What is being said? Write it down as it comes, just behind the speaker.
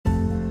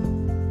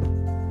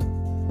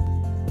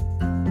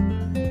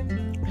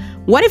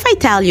What if I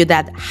tell you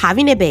that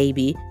having a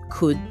baby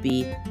could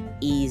be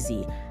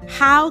easy?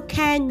 How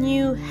can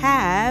you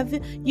have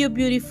your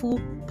beautiful,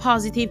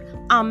 positive,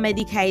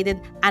 unmedicated,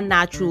 and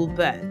natural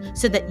birth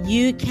so that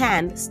you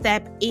can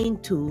step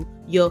into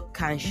your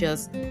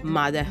conscious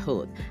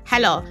motherhood?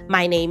 Hello,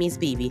 my name is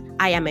Bibi.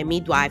 I am a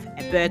midwife,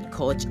 a birth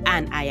coach,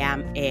 and I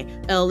am a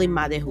early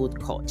motherhood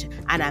coach.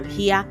 And I'm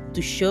here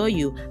to show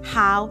you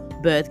how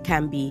birth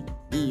can be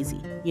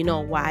easy. You know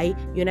why?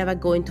 You're never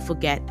going to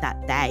forget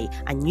that day,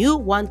 and you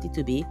want it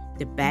to be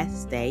the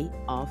best day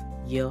of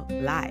your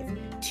life.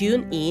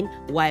 Tune in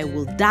where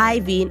we'll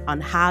dive in on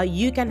how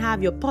you can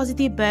have your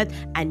positive birth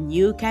and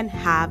you can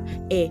have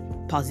a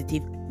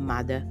positive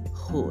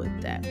motherhood.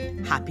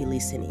 Happy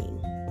listening.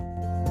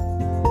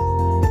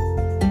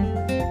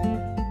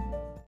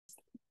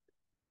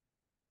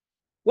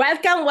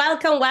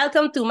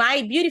 Welcome to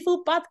my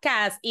beautiful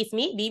podcast. It's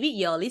me, Bibi,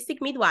 your holistic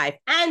midwife.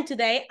 And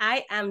today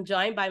I am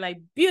joined by my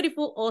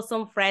beautiful,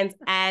 awesome friend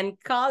and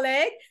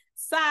colleague,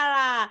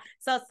 Sarah.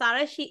 So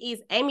Sarah, she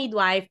is a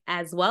midwife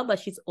as well, but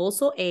she's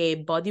also a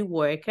body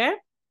worker.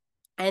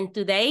 And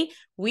today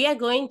we are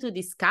going to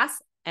discuss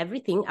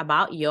everything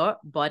about your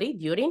body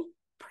during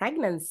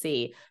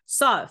pregnancy.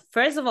 So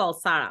first of all,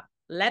 Sarah,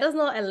 let us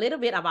know a little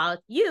bit about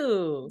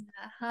you.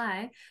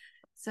 Hi.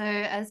 So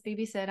as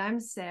Bibi said, I'm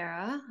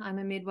Sarah. I'm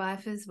a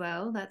midwife as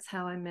well. That's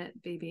how I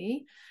met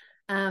Bibi.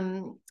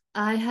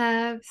 I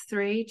have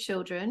 3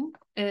 children.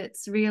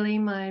 It's really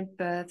my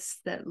births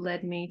that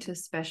led me to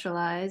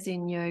specialize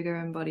in yoga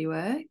and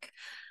bodywork.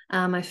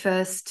 My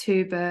first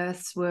 2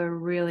 births were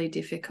really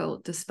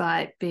difficult,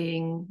 despite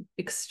being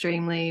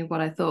extremely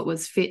what I thought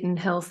was fit and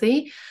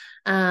healthy,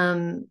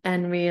 and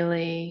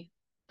really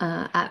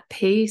at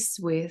peace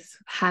with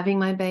having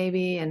my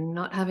baby and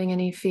not having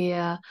any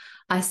fear.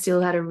 I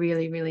still had a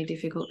really, really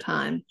difficult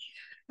time.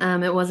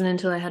 It wasn't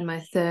until I had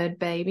my 3rd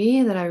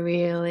baby that I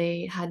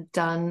really had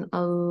done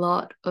a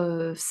lot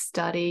of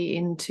study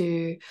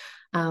into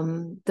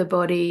the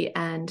body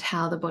and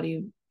how the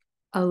body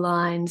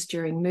aligns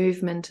during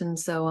movement and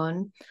so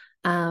on,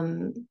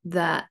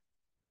 that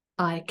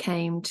I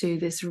came to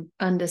this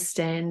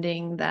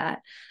understanding that,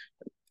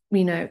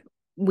 you know,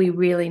 we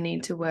really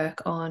need to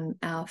work on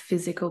our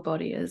physical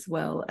body as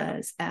well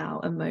as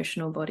our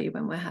emotional body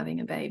when we're having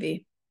a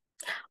baby.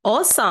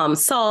 Awesome.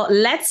 So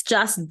let's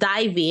just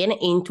dive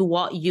into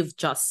what you've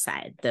just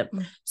said.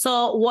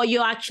 So what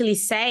you're actually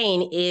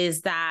saying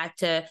is that,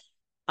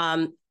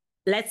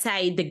 let's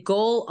say the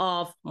goal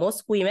of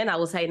most women, I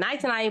would say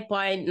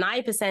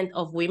 99.9%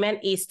 of women,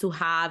 is to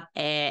have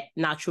a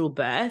natural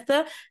birth,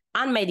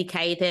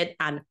 unmedicated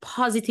and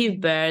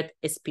positive birth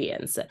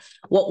experience.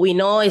 What we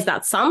know is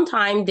that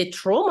sometimes the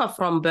trauma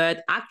from birth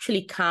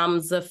actually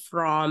comes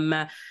from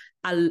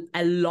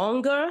a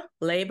longer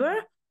labor,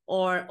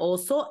 or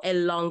also a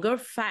longer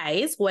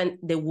phase when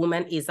the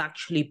woman is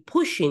actually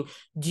pushing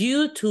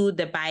due to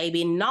the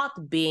baby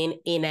not being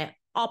in an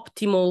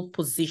optimal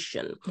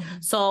position.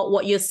 Mm-hmm. So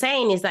what you're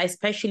saying is that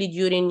especially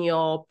during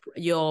your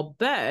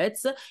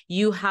births,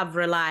 you have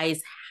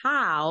realized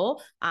how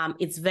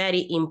it's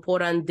very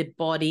important, the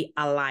body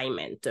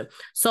alignment.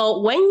 So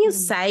when you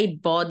say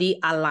body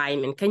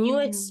alignment, can you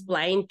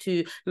explain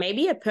to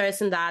maybe a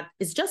person that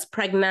is just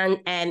pregnant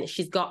and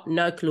she's got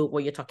no clue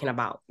what you're talking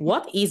about?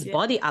 What is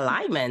body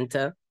alignment?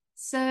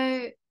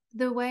 So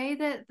the way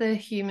that the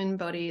human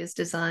body is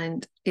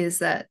designed is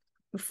that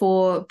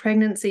for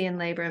pregnancy and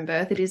labor and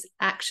birth, it is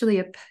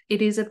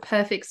a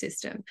perfect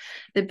system.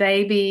 The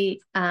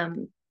baby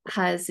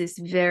has this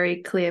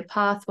very clear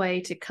pathway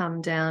to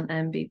come down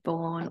and be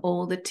born.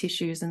 All the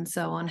tissues and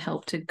so on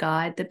help to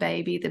guide the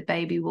baby. The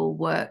baby will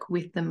work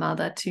with the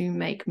mother to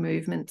make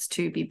movements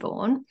to be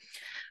born.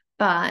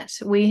 But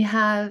we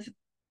have,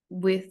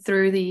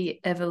 through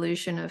the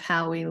evolution of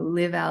how we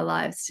live our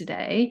lives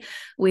today,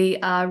 we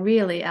are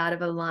really out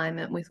of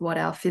alignment with what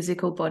our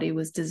physical body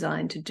was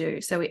designed to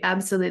do. So we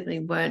absolutely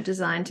weren't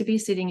designed to be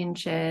sitting in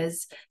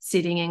chairs,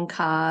 sitting in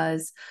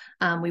cars.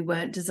 We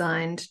weren't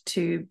designed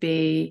to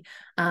be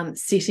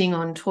sitting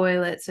on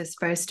toilets. We're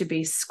supposed to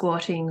be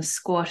squatting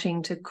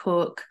to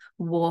cook,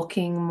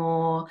 walking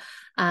more,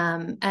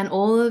 and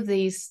all of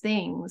these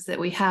things that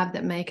we have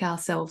that make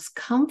ourselves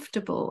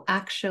comfortable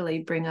actually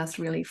bring us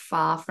really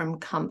far from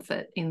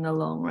comfort in the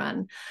long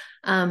run.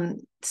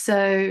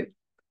 So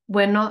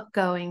we're not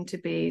going to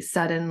be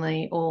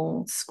suddenly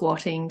all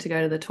squatting to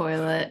go to the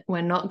toilet.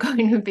 We're not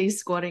going to be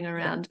squatting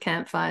around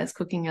campfires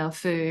cooking our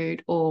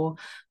food, or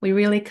we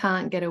really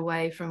can't get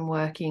away from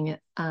working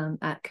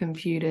at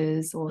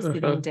computers or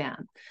sitting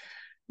down.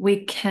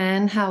 We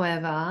can,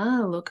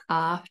 however, look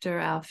after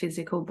our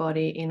physical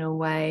body in a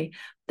way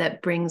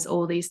that brings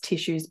all these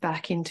tissues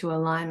back into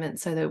alignment,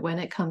 so that when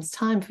it comes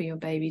time for your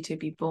baby to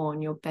be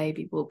born, your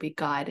baby will be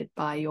guided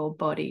by your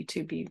body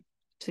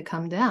to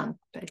come down,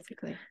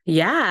 basically.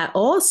 Yeah,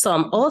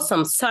 awesome.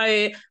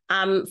 So,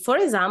 for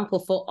example,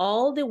 for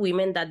all the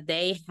women that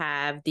they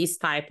have this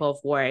type of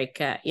work,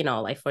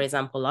 like for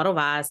example, a lot of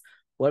us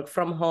work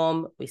from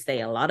home, we stay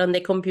a lot on the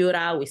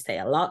computer, we stay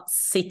a lot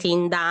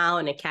sitting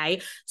down,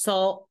 okay?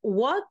 So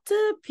what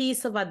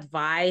piece of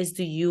advice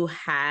do you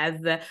have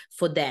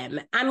for them?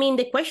 I mean,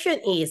 the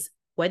question is,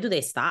 where do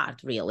they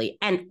start really?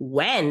 And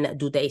when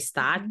do they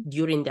start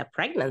during their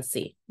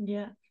pregnancy?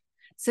 Yeah.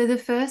 So the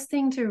first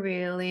thing to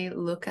really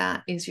look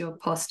at is your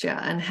posture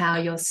and how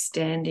you're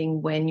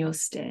standing when you're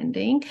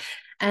standing.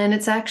 And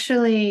it's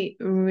actually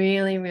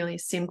really, really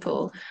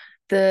simple.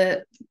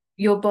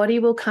 Your body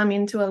will come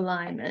into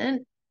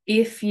alignment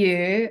if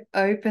you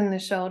open the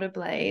shoulder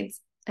blades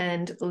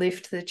and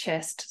lift the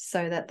chest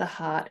so that the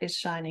heart is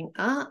shining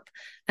up.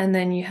 And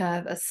then you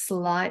have a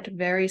slight,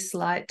 very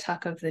slight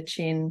tuck of the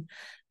chin,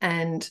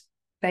 and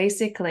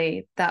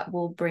basically that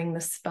will bring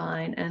the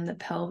spine and the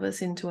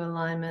pelvis into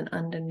alignment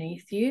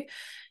underneath you.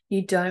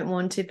 You don't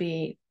want to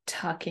be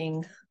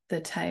tucking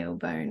the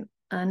tailbone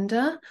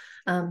under,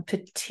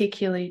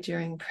 particularly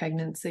during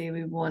pregnancy.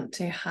 We want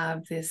to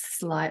have this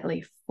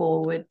slightly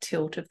forward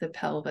tilt of the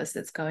pelvis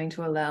that's going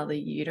to allow the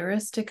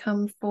uterus to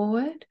come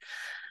forward.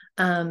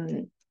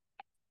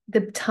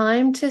 The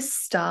time to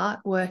start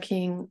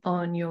working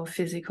on your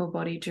physical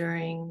body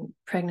during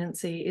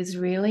pregnancy is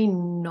really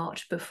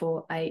not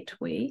before 8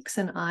 weeks.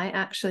 And I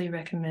actually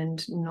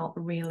recommend not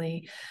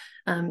really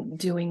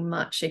doing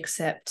much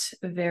except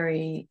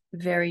very,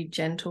 very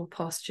gentle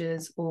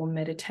postures or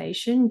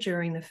meditation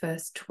during the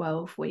first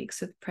 12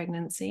 weeks of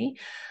pregnancy.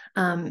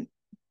 And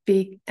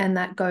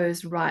that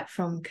goes right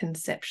from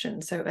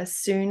conception. So as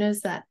soon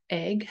as that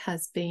egg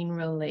has been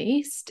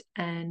released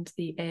and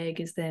the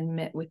egg is then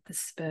met with the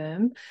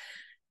sperm,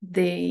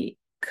 the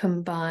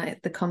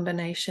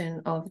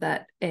combination of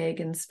that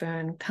egg and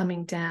sperm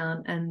coming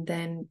down and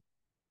then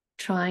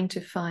trying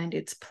to find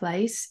its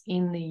place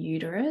in the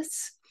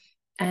uterus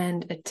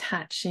and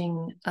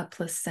attaching a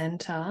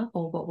placenta,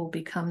 or what will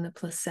become the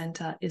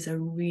placenta, is a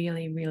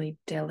really, really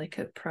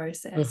delicate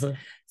process.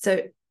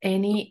 So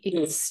any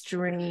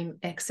extreme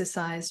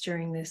exercise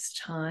during this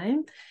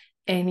time,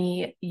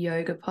 any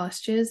yoga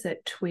postures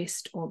that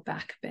twist or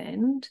back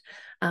bend,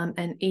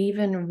 and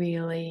even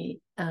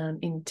really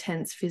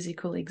intense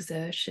physical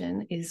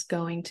exertion is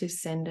going to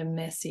send a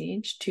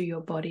message to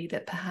your body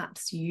that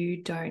perhaps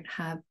you don't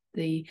have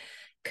the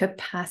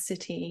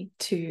capacity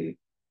to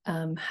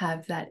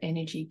have that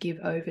energy give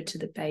over to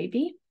the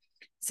baby.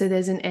 So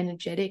there's an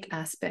energetic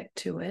aspect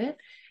to it,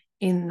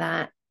 in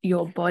that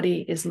your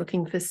body is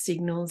looking for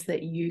signals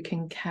that you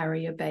can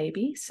carry a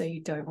baby, so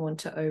you don't want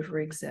to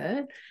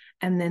overexert.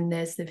 And then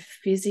there's the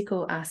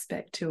physical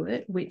aspect to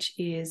it, which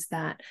is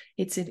that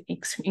it's an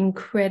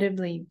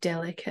incredibly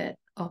delicate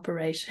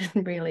operation,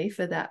 really,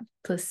 for that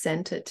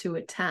placenta to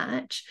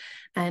attach.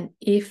 And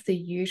if the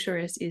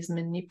uterus is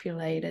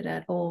manipulated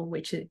at all,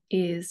 which it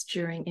is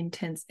during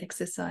intense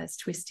exercise,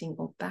 twisting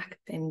or back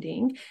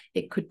bending,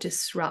 it could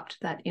disrupt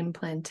that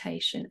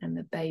implantation and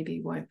the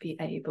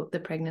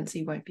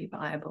pregnancy won't be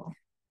viable.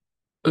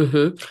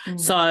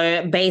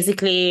 So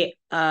basically,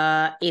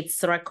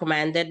 it's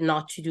recommended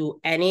not to do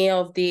any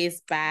of this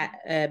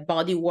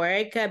body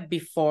work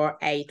before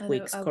 8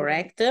 weeks,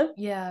 correct?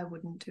 I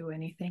wouldn't do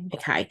anything.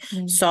 Okay.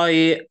 So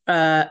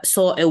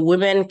a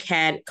woman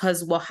can,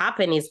 because what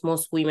happens is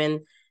most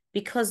women,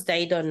 because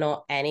they don't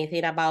know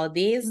anything about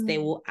this, they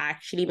will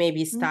actually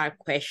maybe start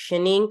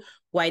questioning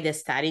why they're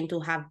starting to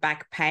have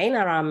back pain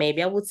around,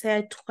 maybe I would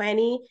say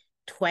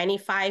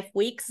 25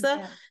 weeks.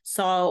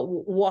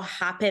 So what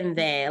happened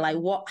there? Like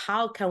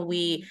how can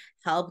we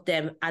help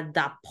them at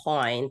that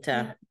point?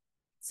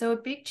 So a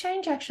big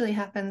change actually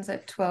happens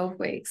at 12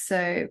 weeks.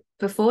 So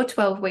before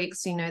 12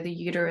 weeks, the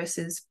uterus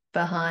is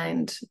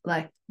behind,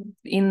 like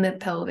in the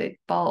pelvic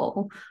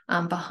bowl,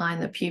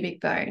 behind the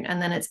pubic bone.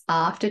 And then it's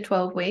after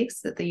 12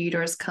 weeks that the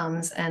uterus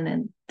comes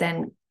and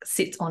then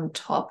sits on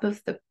top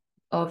of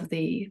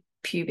the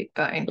pubic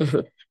bone.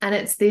 And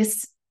it's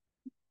this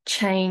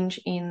change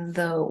in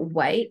the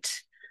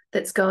weight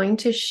that's going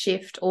to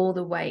shift all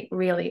the weight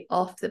really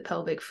off the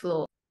pelvic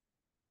floor.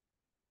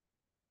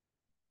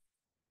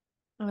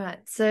 All right,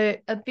 so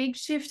a big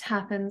shift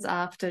happens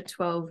after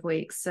 12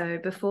 weeks. So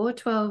before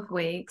 12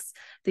 weeks,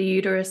 the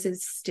uterus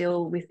is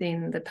still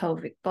within the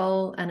pelvic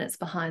bowl and it's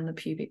behind the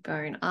pubic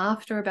bone.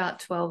 After about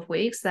 12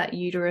 weeks, that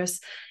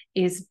uterus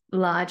is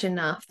large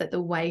enough that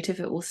the weight of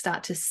it will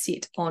start to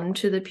sit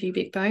onto the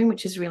pubic bone,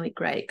 which is really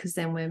great because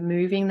then we're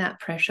moving that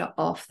pressure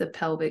off the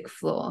pelvic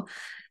floor.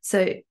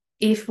 So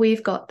if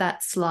we've got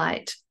that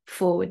slight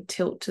forward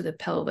tilt to the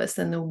pelvis,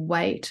 and the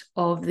weight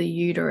of the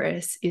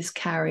uterus is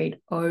carried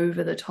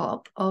over the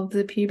top of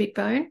the pubic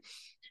bone.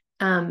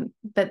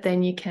 But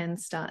then you can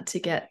start to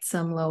get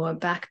some lower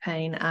back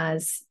pain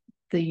as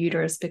the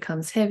uterus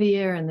becomes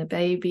heavier and the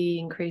baby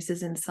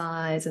increases in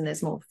size and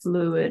there's more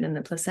fluid in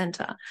the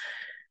placenta.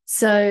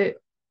 So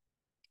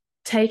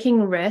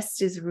taking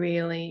rest is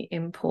really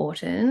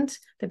important.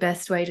 The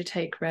best way to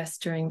take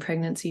rest during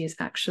pregnancy is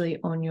actually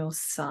on your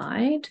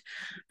side.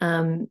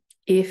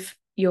 If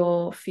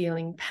you're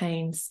feeling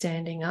pain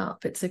standing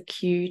up, it's a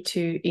cue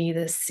to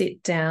either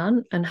sit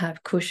down and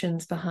have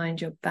cushions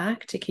behind your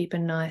back to keep a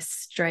nice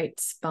straight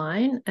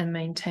spine and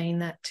maintain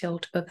that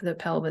tilt of the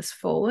pelvis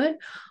forward,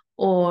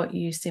 or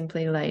you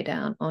simply lay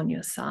down on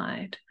your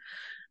side.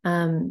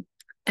 And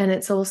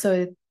it's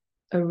also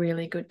a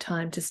really good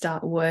time to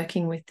start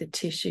working with the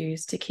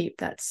tissues to keep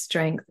that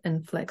strength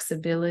and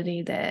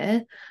flexibility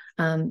there,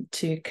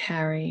 to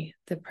carry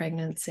the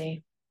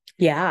pregnancy.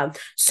 Yeah.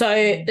 So,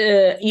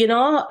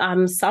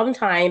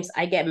 sometimes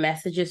I get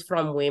messages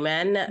from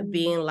women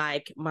being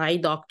like, my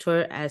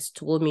doctor has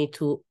told me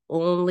to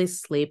only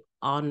sleep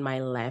on my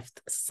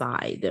left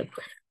side.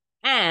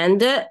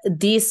 And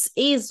this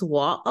is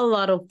what a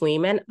lot of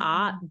women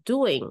are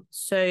doing.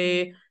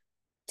 So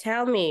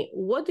tell me,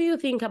 what do you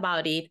think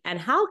about it? And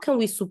how can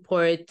we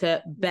support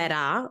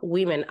better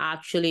women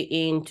actually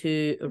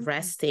into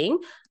resting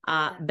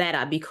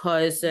better?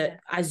 Because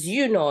as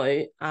you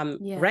know,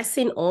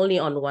 resting only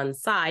on one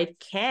side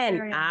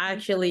can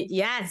actually,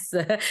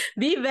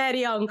 be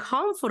very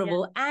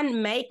uncomfortable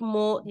and make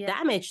more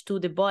damage to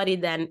the body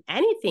than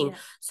anything.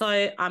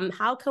 So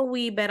how can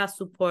we better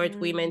support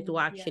women to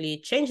actually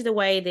change the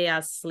way they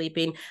are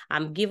sleeping?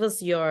 Give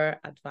us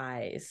your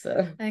advice.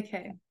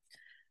 Okay.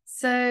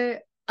 So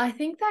I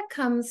think that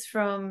comes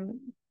from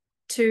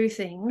two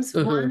things.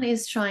 One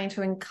is trying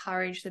to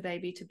encourage the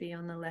baby to be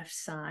on the left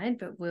side,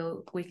 but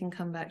we can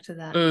come back to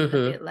that a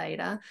bit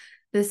later.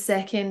 The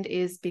second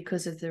is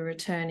because of the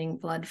returning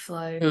blood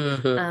flow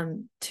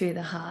to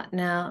the heart.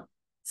 Now,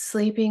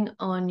 sleeping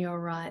on your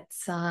right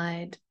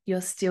side,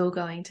 you're still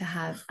going to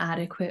have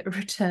adequate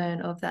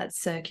return of that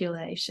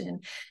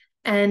circulation.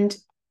 And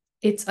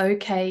it's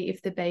okay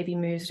if the baby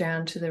moves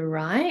around to the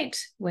right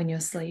when you're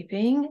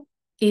sleeping.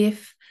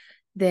 If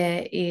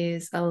there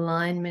is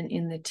alignment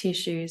in the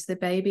tissues, the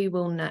baby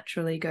will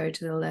naturally go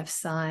to the left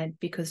side,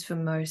 because for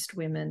most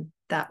women,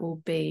 that will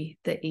be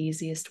the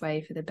easiest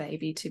way for the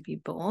baby to be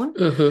born.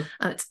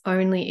 It's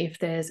only if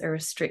there's a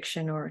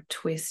restriction or a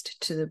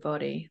twist to the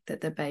body that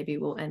the baby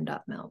will end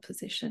up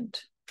malpositioned.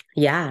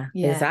 Yeah,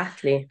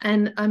 exactly.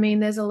 And I mean,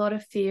 there's a lot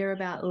of fear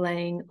about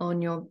laying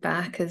on your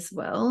back as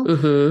well.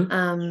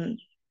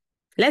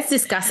 Let's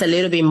discuss a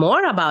little bit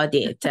more about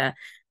it.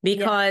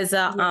 Because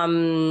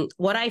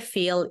what I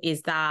feel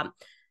is that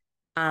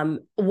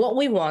what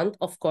we want,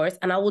 of course,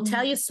 and I will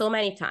tell you so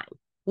many times,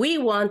 we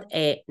want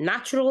a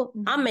natural,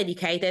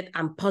 unmedicated,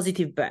 and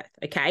positive birth,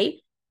 okay?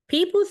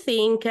 People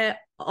think,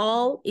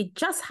 it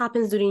just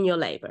happens during your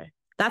labor.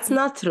 That's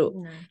not true.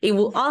 No. It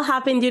will all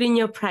happen during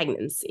your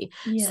pregnancy.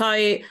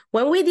 So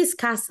when we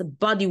discuss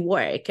body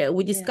work,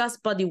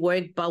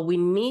 but we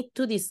need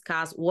to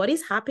discuss what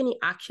is happening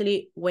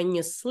actually when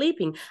you're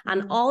sleeping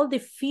and all the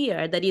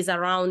fear that is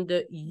around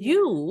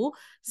you,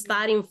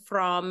 starting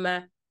from,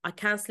 I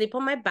can't sleep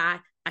on my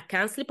back, I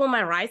can't sleep on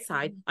my right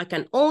side, I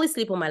can only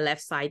sleep on my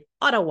left side,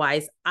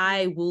 otherwise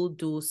I will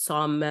do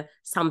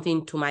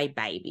something to my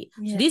baby.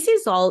 So this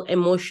is all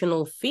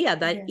emotional fear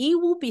that it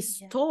will be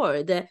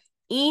stored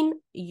in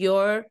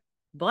your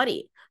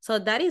body. So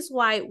that is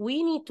why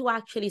we need to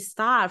actually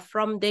start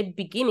from the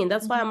beginning.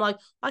 That's why I'm like,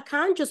 I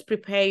can't just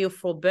prepare you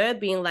for birth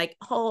being like,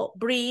 oh,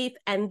 breathe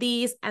and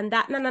this and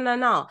that.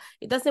 No.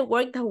 It doesn't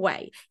work that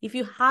way. If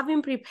you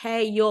haven't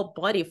prepared your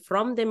body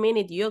from the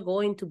minute you're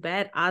going to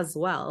bed as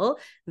well,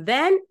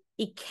 then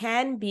it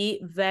can be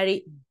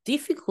very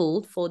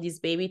difficult for this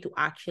baby to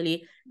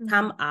actually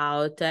come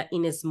out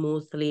in a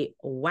smoothly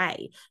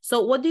way.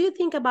 So what do you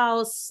think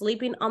about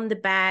sleeping on the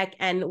back,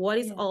 and what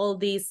is all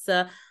this?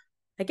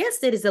 I guess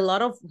there is a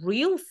lot of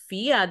real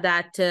fear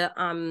that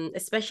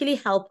especially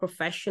health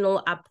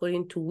professionals are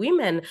putting to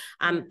women,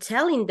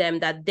 telling them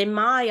that they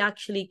might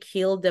actually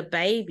kill the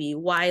baby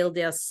while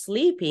they're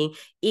sleeping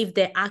if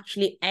they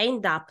actually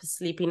end up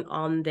sleeping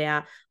on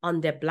their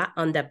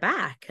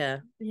back.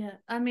 Yeah,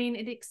 I mean,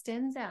 it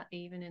extends out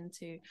even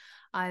into,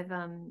 I've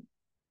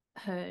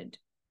heard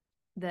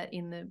that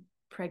in the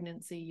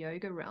pregnancy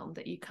yoga realm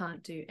that you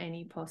can't do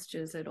any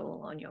postures at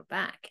all on your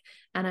back.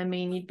 And I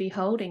mean, you'd be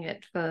holding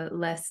it for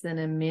less than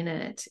a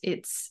minute.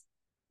 It's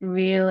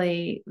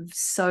really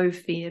so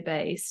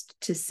fear-based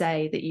to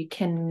say that you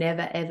can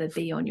never ever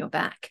be on your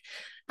back.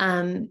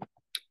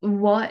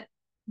 What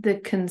the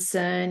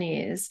concern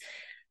is,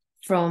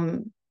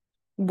 from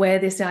where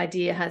this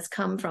idea has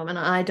come from, and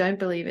I don't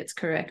believe it's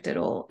correct at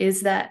all,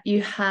 is that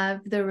you have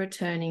the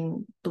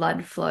returning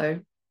blood flow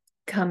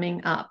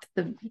coming up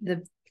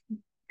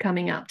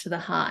coming up to the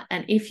heart.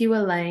 And if you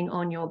are laying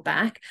on your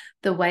back,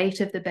 the weight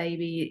of the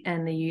baby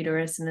and the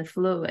uterus and the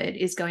fluid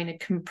is going to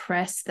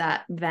compress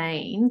that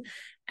vein,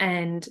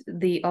 and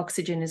the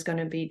oxygen is going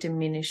to be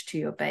diminished to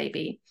your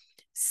baby.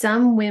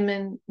 Some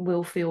women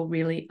will feel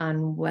really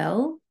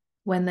unwell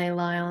when they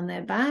lie on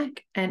their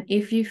back. And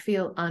if you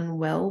feel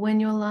unwell when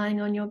you're lying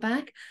on your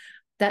back,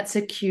 that's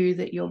a cue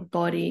that your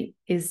body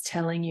is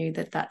telling you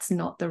that that's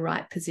not the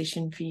right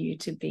position for you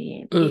to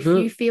be in. If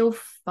you feel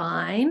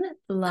fine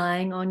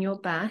lying on your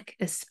back,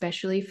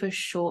 especially for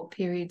short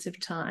periods of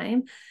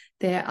time,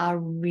 there are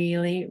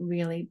really,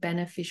 really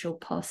beneficial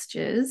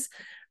postures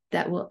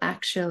that will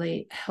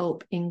actually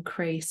help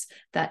increase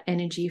that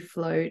energy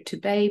flow to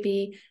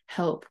baby,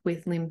 help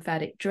with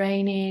lymphatic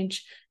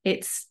drainage.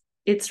 It's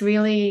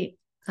really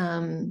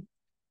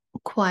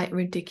quite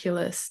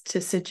ridiculous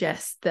to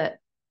suggest that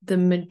the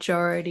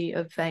majority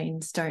of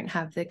veins don't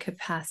have the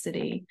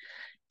capacity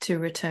to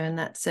return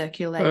that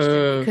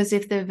circulation, because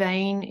if the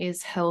vein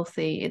is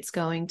healthy, it's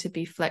going to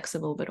be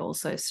flexible but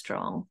also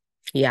strong.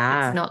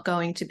 Yeah. It's not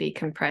going to be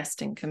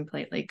compressed and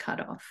completely cut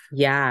off.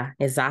 Yeah,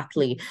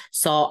 exactly.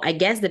 So I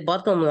guess the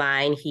bottom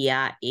line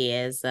here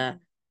is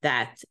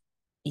that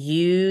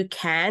you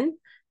can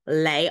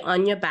lay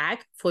on your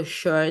back for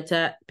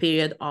shorter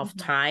period of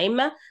time.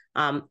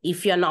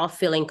 If you're not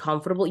feeling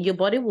comfortable, your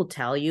body will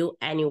tell you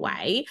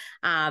anyway.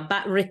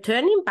 But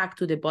returning back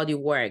to the body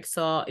work.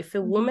 So if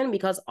a woman,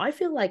 because I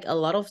feel like a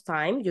lot of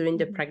time during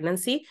the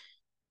pregnancy,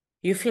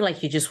 you feel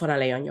like you just want to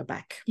lay on your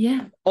back.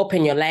 Yeah.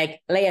 Open your leg,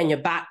 lay on your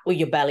back with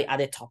your belly at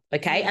the top.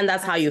 Okay. And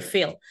that's how you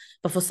feel.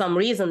 But for some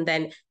reason,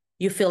 then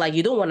you feel like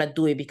you don't want to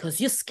do it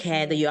because you're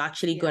scared that you're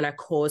actually going to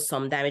cause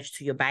some damage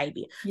to your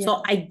baby.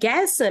 So I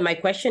guess my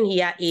question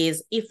here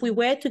is, if we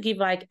were to give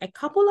like a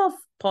couple of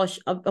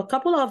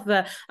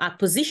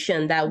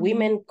position that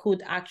women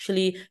could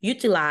actually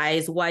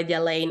utilize while they're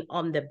laying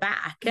on the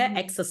back,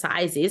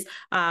 exercises,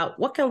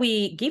 what can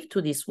we give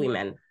to these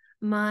women?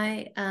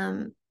 My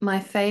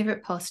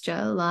favorite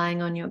posture,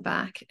 lying on your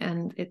back,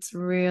 and it's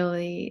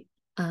really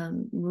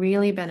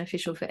really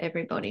beneficial for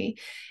everybody,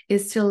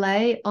 is to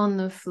lay on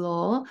the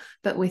floor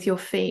but with your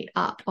feet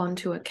up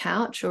onto a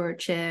couch or a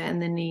chair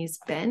and the knees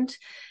bent.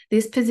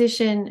 This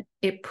position,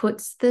 it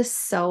puts the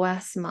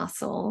psoas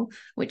muscle,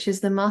 which is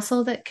the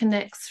muscle that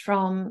connects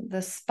from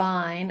the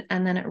spine,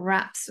 and then it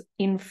wraps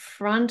in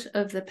front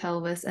of the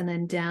pelvis and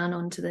then down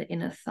onto the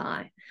inner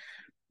thigh.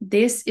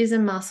 This is a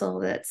muscle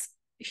that's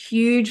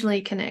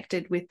hugely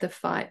connected with the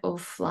fight or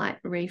flight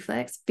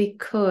reflex,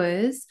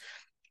 because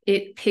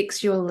it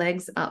picks your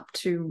legs up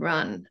to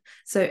run.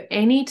 So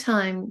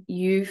anytime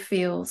you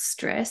feel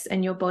stress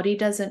and your body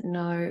doesn't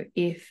know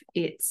if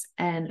it's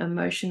an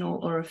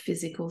emotional or a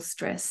physical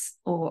stress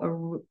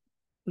or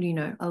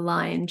a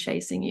lion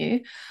chasing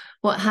you,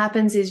 what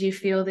happens is you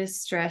feel this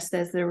stress,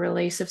 there's the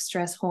release of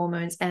stress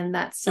hormones, and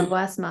that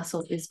psoas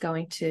muscle is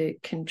going to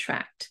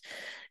contract.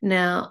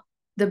 Now,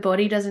 the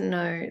body doesn't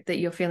know that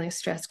you're feeling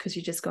stressed because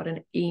you just got an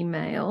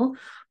email.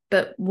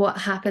 But what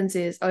happens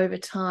is, over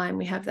time,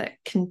 we have that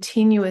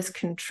continuous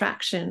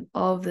contraction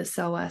of the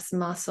psoas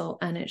muscle,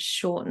 and it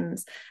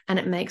shortens, and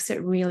it makes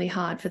it really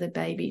hard for the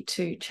baby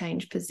to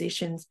change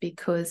positions,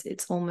 because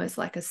it's almost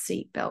like a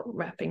seatbelt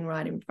wrapping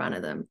right in front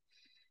of them.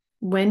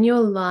 When you're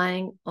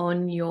lying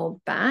on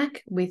your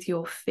back with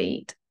your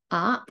feet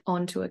up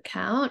onto a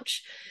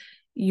couch,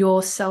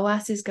 your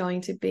psoas is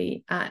going to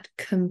be at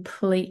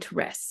complete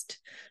rest.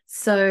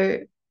 So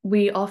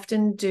we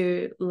often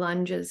do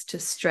lunges to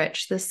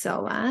stretch the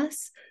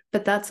psoas,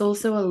 but that's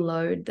also a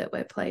load that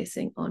we're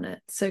placing on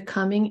it. So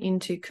coming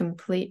into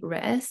complete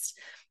rest,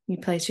 you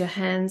place your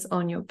hands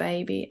on your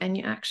baby and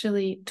you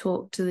actually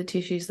talk to the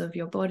tissues of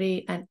your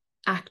body and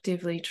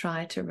actively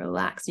try to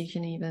relax. You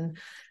can even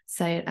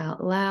say it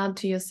out loud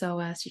to your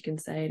psoas. You can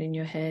say it in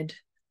your head,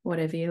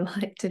 whatever you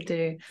like to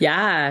do.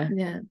 Yeah.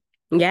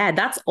 Yeah,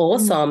 that's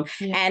awesome.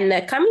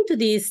 And coming to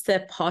this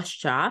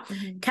posture,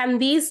 can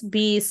this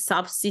be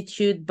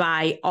substituted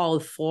by all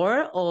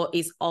four, or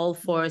is all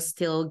four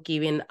still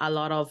giving a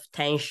lot of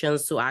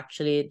tensions to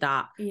actually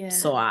that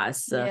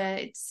psoas?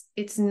 Yeah,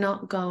 it's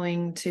not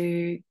going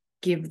to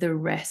give the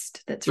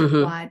rest that's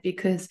required,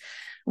 because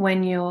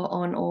when you're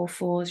on all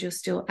fours, you're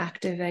still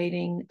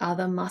activating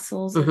other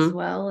muscles as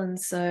well. And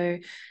so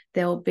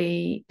there'll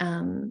be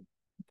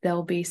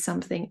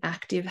something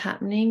active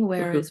happening,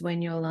 whereas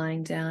when you're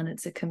lying down,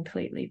 it's a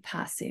completely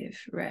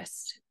passive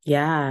rest.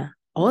 Yeah.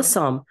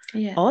 Awesome.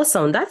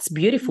 Awesome. That's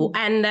beautiful.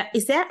 And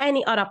is there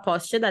any other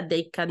posture that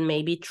they can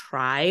maybe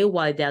try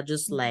while they're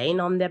just laying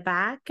on their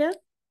back?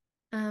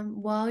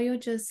 While you're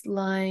just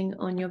lying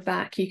on your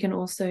back, you can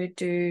also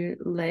do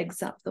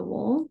legs up the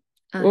wall.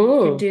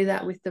 You can do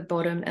that with the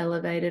bottom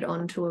elevated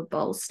onto a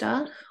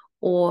bolster,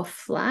 or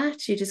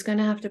flat. You're just going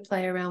to have to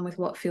play around with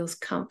what feels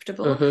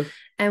comfortable.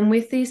 And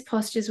with these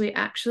postures, we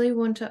actually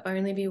want to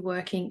only be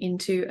working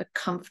into a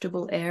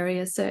comfortable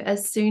area. So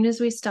as soon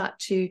as we start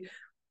to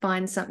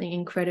find something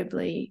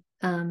incredibly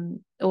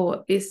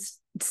or it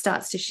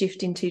starts to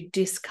shift into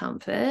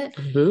discomfort,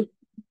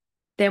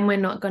 then we're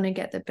not going to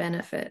get the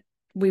benefit.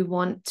 We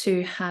want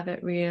to have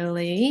it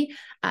really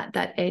at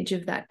that edge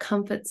of that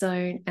comfort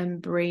zone and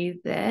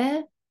breathe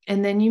there.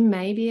 And then you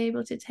may be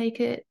able to take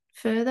it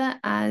further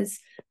as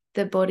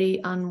the body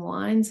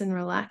unwinds and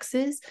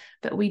relaxes,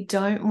 but we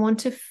don't want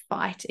to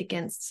fight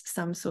against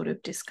some sort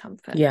of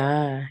discomfort.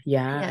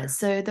 Yeah.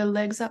 So the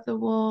legs up the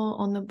wall,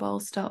 on the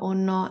bolster or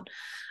not.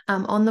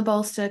 On the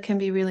bolster can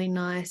be really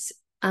nice,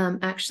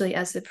 actually,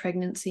 as the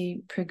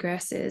pregnancy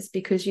progresses,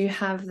 because you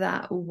have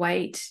that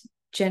weight.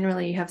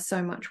 Generally, you have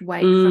so much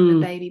weight from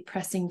the baby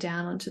pressing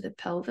down onto the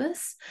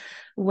pelvis.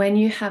 when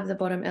you have the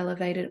bottom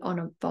elevated on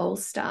a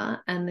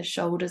bolster and the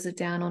shoulders are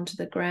down onto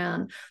the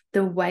ground,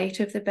 the weight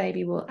of the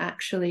baby will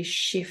actually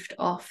shift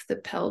off the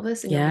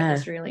pelvis, and you'll get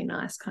this really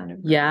nice kind of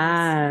release.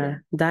 Yeah,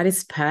 that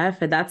is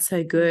perfect. That's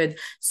so good.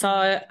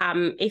 So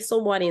if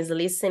someone is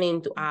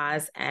listening to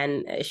us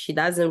and she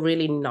doesn't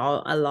really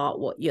know a lot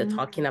what you're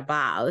talking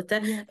about,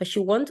 but she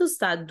wants to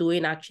start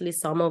doing actually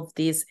some of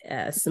these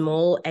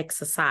small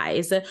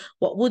exercise,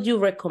 what would you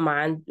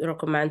recommend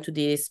to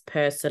this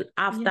person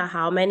after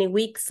how many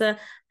weeks?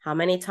 How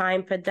many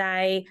times per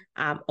day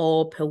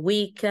or per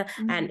week?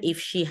 And if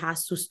she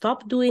has to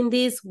stop doing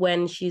this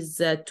when she's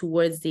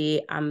towards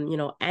the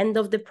end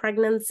of the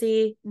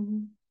pregnancy?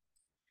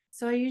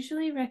 So I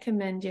usually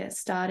recommend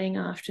starting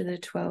after the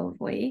 12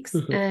 weeks.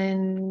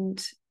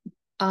 And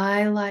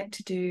I like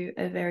to do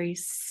a very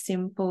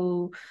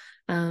simple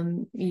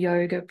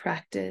yoga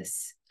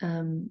practice.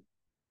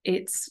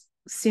 It's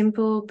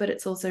simple, but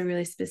it's also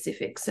really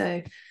specific.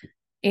 So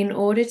in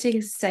order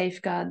to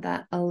safeguard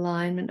that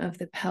alignment of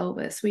the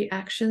pelvis, we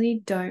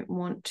actually don't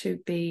want to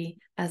be,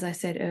 as I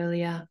said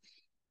earlier,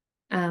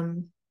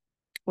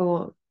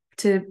 or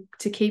to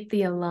keep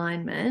the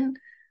alignment,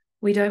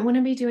 we don't want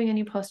to be doing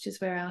any postures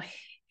where our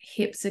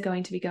hips are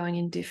going to be going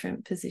in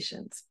different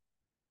positions.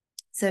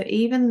 So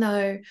even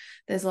though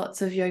there's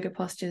lots of yoga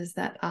postures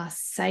that are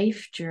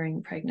safe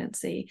during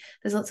pregnancy,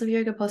 there's lots of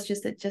yoga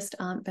postures that just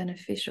aren't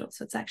beneficial.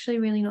 So it's actually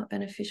really not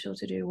beneficial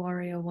to do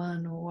warrior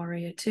 1 or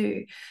warrior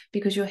 2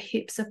 because your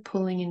hips are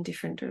pulling in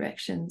different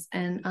directions.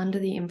 And under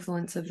the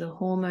influence of the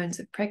hormones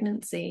of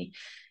pregnancy,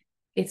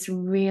 it's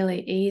really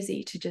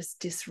easy to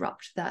just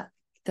disrupt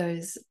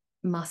those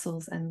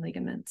muscles and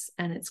ligaments,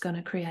 and it's going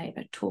to create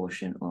a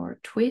torsion or a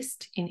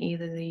twist in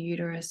either the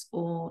uterus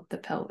or the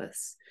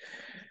pelvis.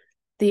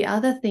 The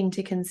other thing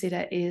to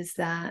consider is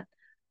that,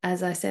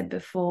 as I said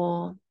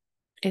before,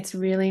 it's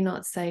really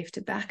not safe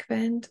to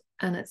backbend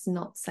and it's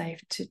not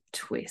safe to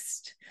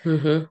twist.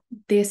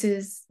 This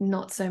is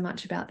not so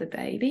much about the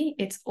baby,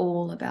 it's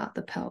all about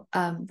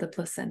the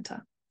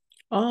placenta.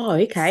 Oh,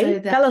 okay. So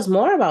tell us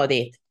more about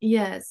it.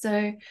 Yeah,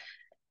 so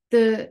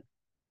the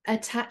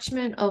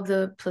attachment of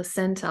the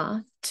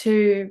placenta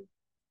to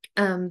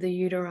the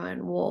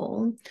uterine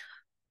wall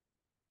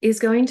is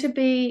going to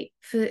be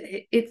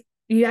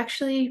you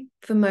actually,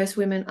 for most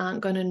women,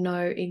 aren't going to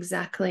know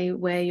exactly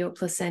where your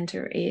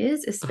placenta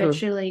is,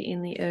 especially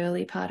in the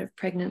early part of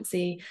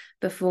pregnancy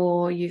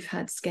before you've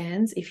had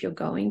scans, if you're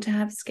going to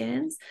have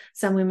scans.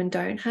 Some women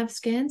don't have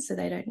scans, so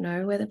they don't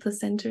know where the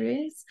placenta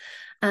is.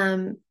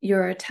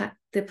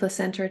 The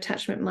placenta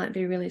attachment might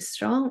be really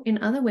strong.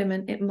 In other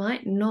women, it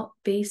might not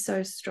be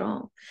so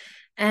strong.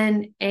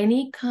 And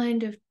any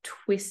kind of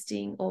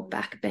twisting or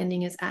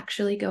backbending is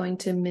actually going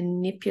to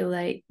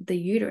manipulate the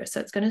uterus.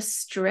 So it's going to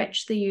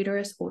stretch the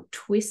uterus or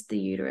twist the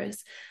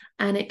uterus,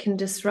 and it can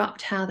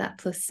disrupt how that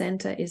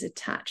placenta is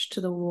attached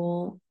to the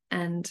wall,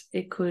 and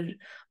it could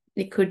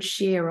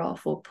shear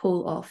off or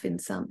pull off in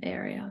some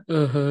area.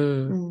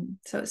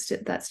 So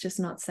that's just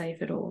not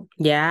safe at all.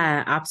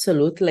 Yeah,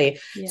 absolutely.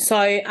 So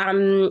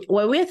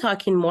when we're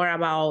talking more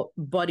about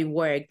body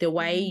work, the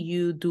way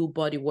you do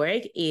body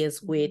work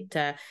is with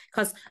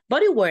because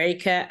body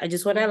work, I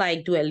just want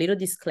to do a little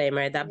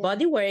disclaimer that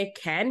body work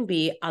can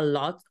be a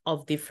lot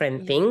of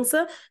different things.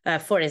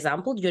 For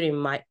example,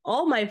 during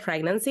all my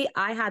pregnancy,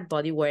 I had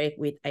body work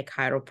with a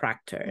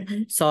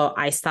chiropractor. So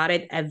I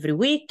started every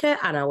week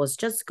and I was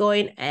just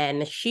going,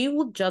 and she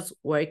would just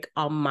work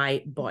on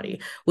my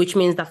body, which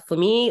means that for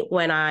me,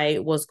 when I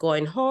was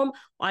going home,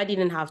 I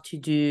didn't have to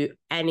do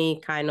any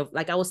kind of,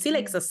 I was still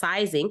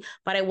exercising,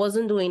 but I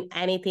wasn't doing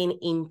anything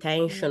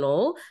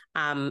intentional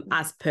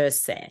as per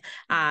se.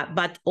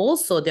 But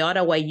also the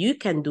other way you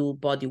can do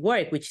body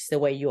work, which is the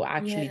way you're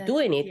actually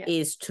doing it,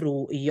 is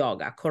through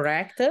yoga,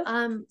 correct?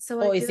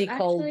 So is it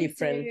called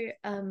different?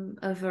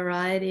 A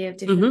variety of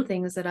different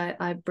things that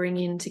I bring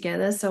in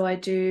together. So I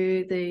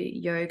do the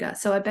yoga.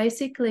 So I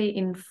basically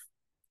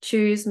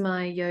choose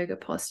my yoga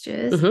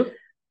postures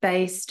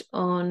based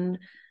on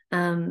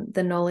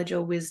the knowledge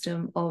or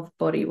wisdom of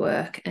body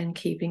work and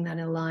keeping that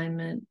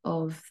alignment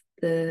of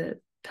the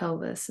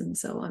pelvis and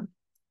so on.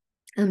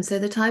 So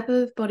the type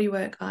of body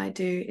work I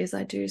do is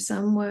I do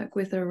some work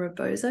with a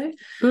rebozo.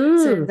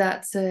 So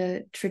that's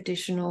a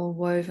traditional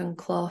woven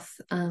cloth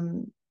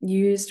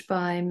used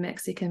by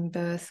Mexican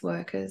birth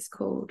workers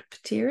called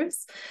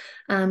pateras.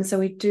 So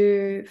we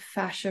do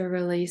fascia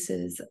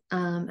releases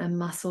and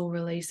muscle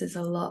releases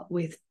a lot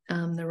with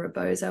the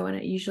rebozo, and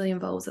it usually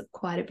involves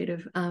quite a bit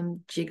of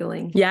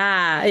jiggling.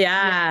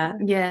 Yeah.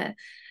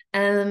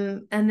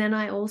 And then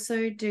I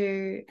also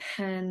do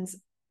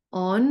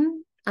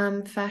hands-on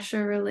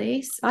fascia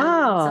release.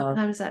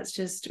 Sometimes that's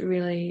just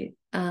really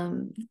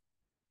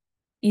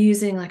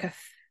using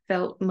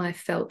my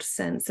felt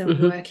sense and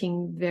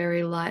working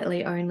very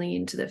lightly only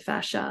into the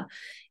fascia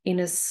in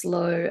a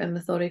slow and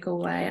methodical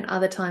way. And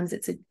other times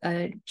it's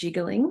a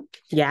jiggling.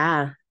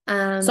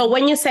 So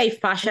when you say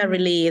fascia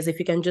release, if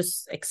you can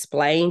just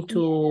explain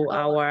to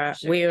our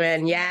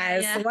women,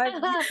 what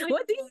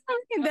do you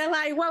mean? They're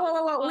like,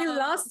 whoa, we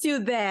lost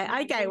you there.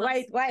 Okay,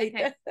 wait.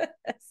 Okay.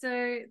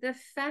 So the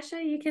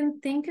fascia, you can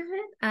think of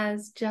it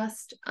as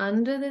just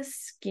under the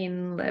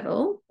skin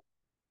level,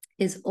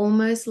 is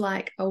almost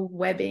like a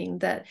webbing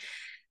that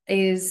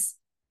is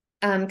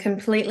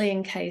completely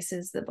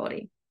encases the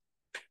body.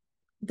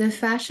 The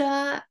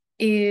fascia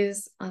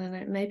is, I don't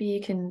know, maybe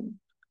you can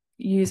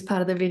use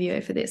part of the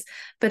video for this,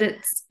 but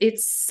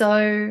it's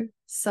so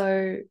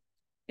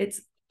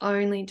it's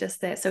only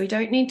just there. So we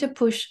don't need to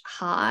push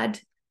hard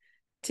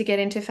to get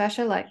into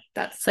fascia, like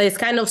that's. So it's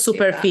kind of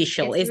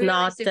superficial. It's really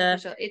not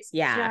superficial. It's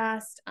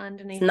just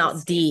underneath. It's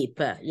not deep.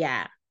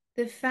 Yeah.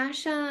 The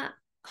fascia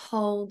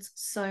holds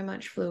so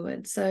much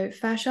fluid. So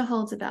fascia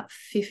holds about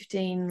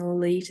 15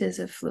 liters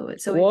of fluid.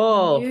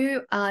 So if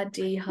you are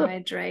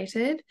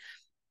dehydrated,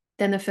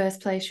 then the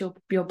first place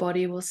your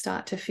body will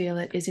start to feel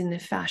it is in the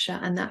fascia,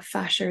 and that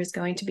fascia is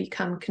going to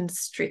become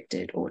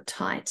constricted or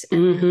tight,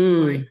 and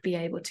you won't be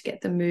able to get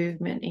the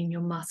movement in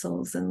your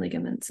muscles and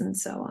ligaments and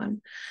so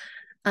on.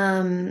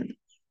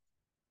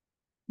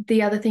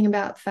 The other thing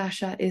about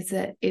fascia is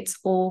that it's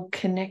all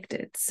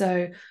connected.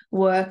 So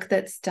work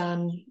that's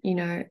done,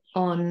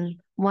 on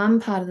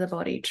one part of the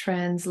body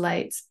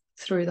translates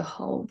through the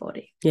whole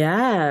body.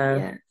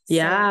 Yeah.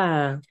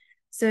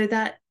 So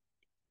that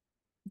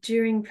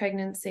during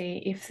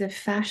pregnancy, if the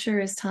fascia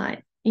is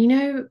tight,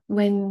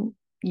 when,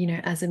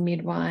 as a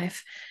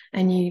midwife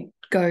and you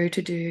go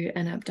to do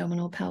an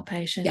abdominal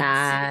palpation,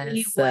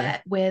 see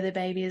where the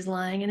baby is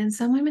lying. And in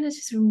some women, it's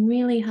just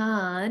really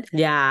hard to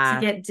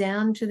get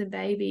down to the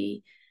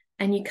baby,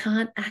 and you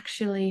can't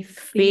actually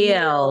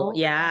feel.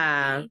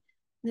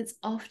 And it's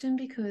often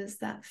because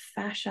that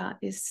fascia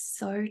is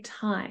so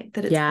tight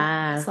that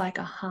it's like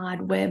a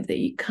hard web that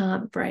you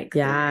can't break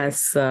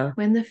through.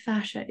 When the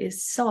fascia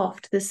is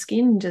soft, the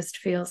skin just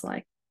feels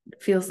like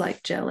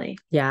jelly.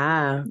 So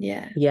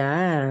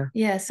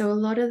a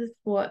lot of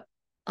what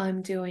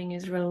I'm doing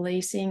is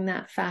releasing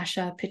that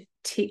fascia,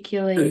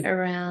 particularly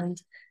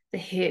around the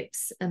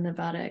hips and the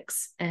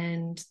buttocks,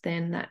 and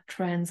then that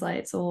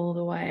translates all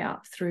the way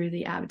up through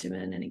the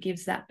abdomen, and it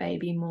gives that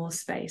baby more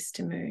space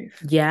to move.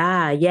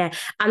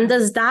 And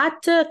does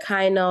that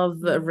kind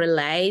of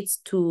relate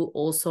to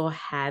also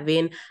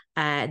having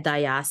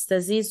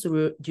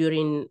diastasis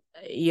during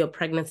your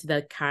pregnancy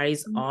that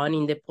carries on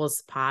in the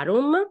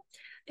postpartum?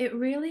 It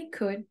really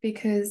could,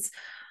 because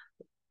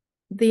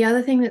the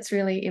other thing that's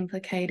really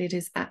implicated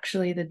is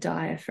actually the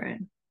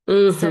diaphragm.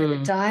 So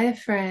the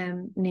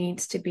diaphragm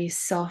needs to be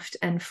soft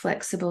and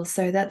flexible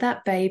so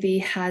that baby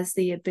has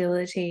the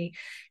ability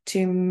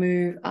to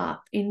move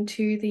up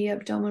into the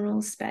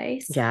abdominal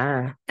space.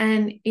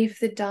 And if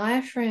the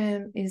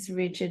diaphragm is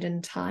rigid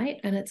and tight,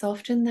 and it's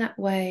often that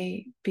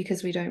way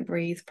because we don't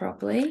breathe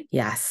properly.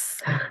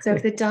 So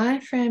if the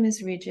diaphragm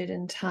is rigid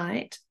and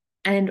tight,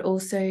 and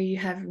also you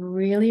have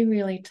really,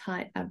 really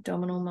tight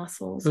abdominal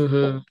muscles,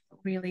 or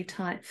really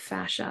tight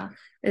fascia,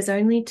 there's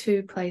only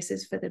two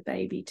places for the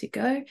baby to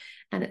go,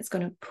 and it's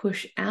going to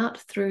push out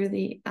through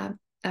the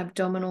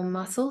abdominal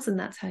muscles, and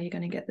that's how you're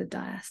going to get the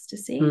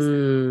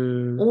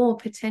diastases. Or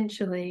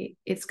potentially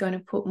it's going to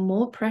put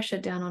more pressure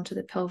down onto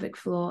the pelvic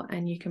floor,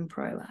 and you can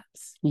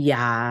prolapse.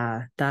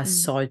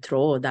 That's so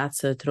true. That's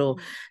so true.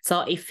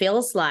 So it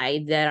feels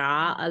like there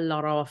are a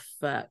lot of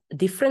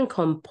different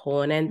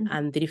components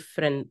and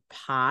different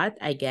part,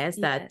 I guess,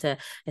 that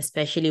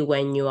especially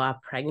when you are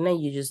pregnant,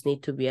 you just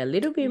need to be a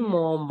little bit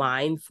more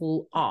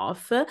mindful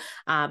of.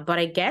 But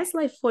I guess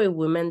like for a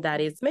woman that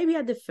is maybe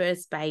at the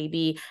first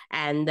baby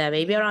and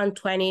maybe around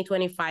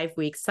 20-25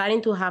 weeks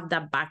starting to have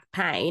that back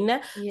pain.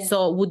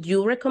 So would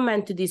you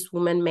recommend to this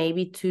woman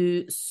maybe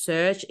to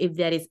search if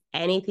there is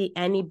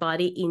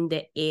anybody in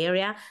the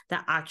area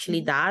that actually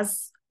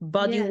does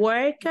body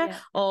work?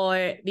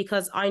 Or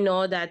because I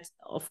know that,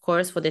 of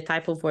course, for the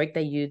type of work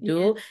that you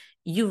do,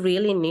 you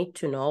really need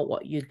to know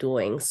what you're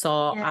doing.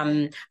 So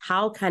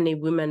how can a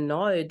woman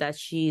know that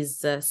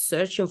she's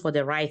searching for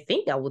the right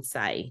thing, I would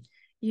say?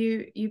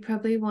 You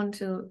probably want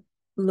to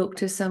look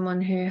to someone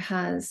who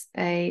has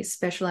a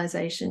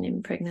specialization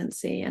in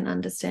pregnancy and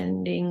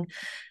understanding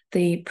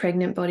the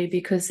pregnant body,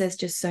 because there's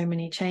just so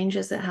many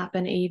changes that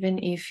happen. Even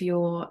if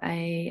you're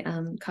a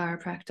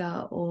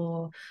chiropractor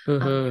or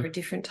you're a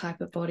different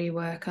type of body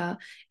worker,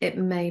 it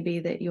may be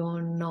that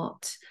you're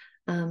not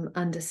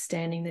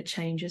understanding the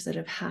changes that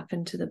have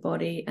happened to the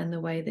body and the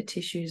way the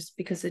tissues,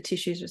 because the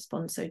tissues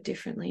respond so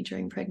differently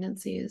during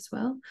pregnancy as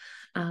well.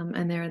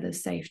 And there are the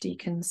safety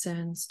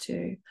concerns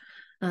too.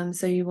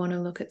 So you want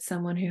to look at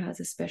someone who has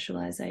a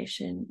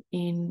specialization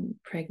in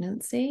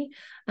pregnancy.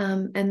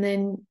 And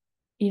then,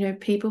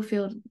 people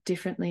feel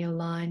differently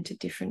aligned to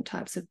different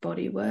types of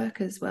body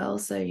work as well.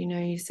 So,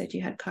 you said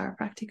you had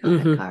chiropractic. I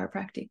had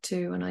chiropractic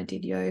too, and I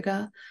did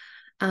yoga.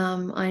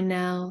 I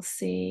now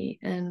see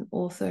an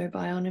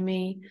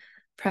orthobionomy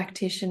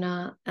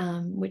practitioner,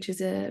 which is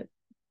a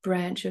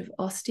branch of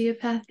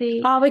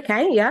osteopathy. Oh,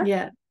 okay.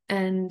 Yeah.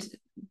 And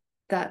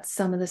that's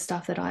some of the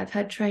stuff that I've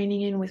had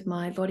training in with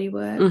my body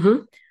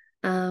work.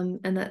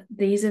 and that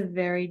these are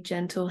very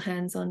gentle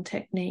hands-on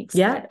techniques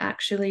Yeah. that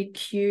actually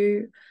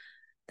cue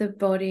the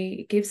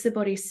body, gives the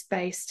body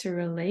space to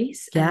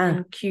release, Yeah. and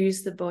then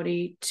cues the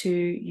body to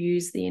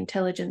use the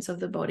intelligence of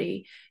the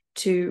body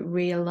to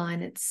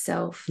realign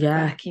itself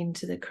back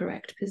into the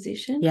correct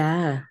position.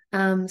 Yeah.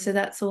 So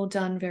that's all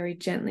done very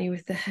gently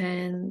with the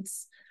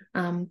hands.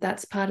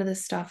 That's part of the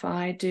stuff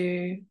I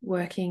do,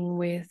 working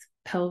with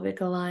pelvic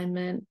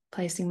alignment,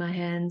 placing my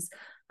hands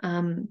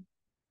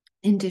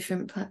in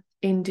different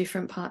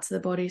parts of the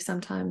body,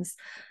 sometimes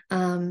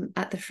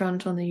at the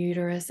front on the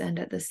uterus and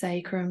at the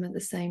sacrum at the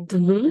same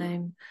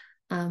time,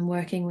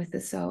 working with the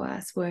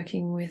psoas,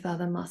 working with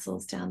other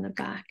muscles down the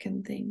back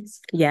and things.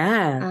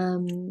 Yeah.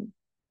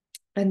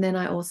 And then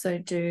I also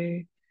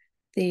do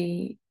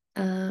the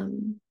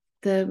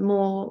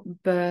more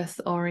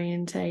birth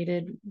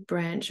orientated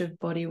branch of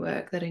body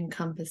work that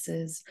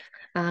encompasses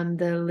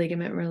the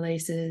ligament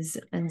releases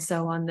and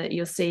so on that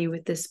you'll see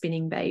with the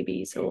spinning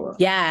babies, or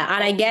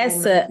and I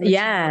guess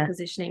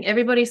positioning.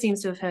 Everybody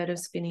seems to have heard of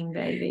spinning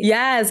babies.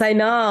 Yes, I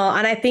know.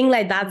 And I think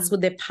like that's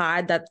the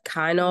part that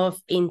kind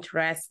of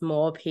interests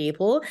more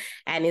people.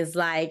 And it's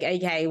like,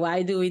 okay,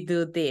 why do we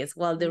do this?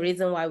 Well, the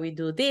reason why we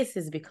do this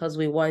is because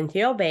we want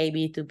your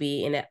baby to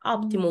be in an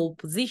optimal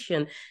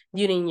position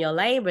during your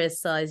labor.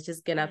 So it's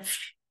just gonna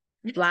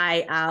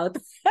fly out.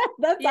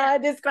 That's how I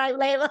describe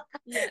labor.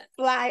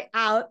 Fly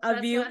out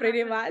of you,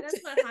 pretty much.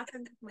 That's what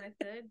happened with my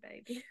third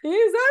baby.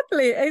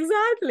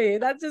 Exactly.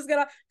 That's just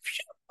gonna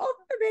off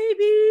the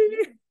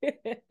baby.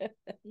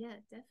 Yeah,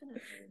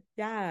 definitely.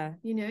 Yeah.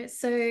 You know,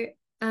 so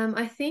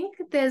I think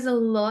there's a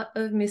lot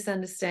of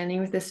misunderstanding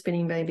with the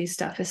spinning baby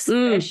stuff,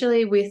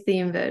 especially with the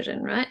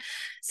inversion, right?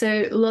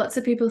 So lots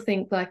of people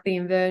think like the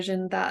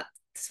inversion, that's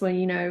when,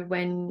 you know,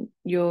 when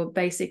you're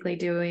basically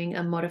doing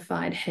a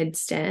modified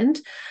headstand,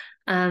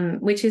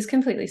 which is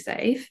completely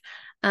safe.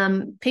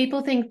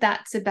 People think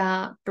that's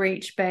about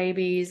breech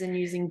babies and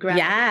using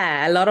gravity.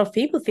 Yeah, a lot of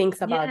people think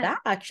about that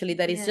actually,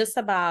 that it's just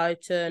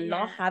about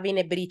not having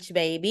a breech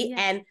baby.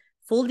 And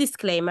full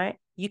disclaimer,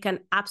 you can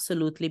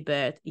absolutely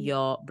birth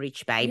your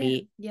breech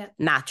baby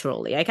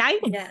naturally, okay?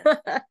 Yeah.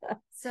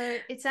 So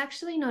it's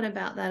actually not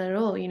about that at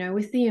all. You know,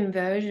 with the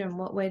inversion,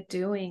 what we're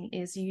doing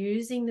is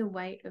using the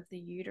weight of the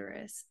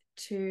uterus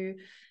to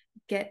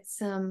get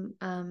some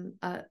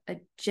a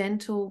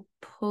gentle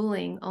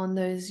pulling on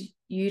those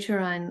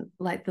uterine,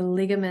 like the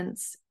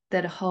ligaments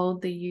that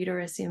hold the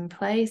uterus in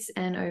place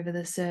and over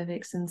the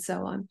cervix and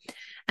so on.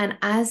 And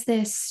as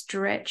they're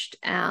stretched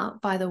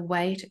out by the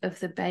weight of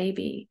the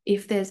baby,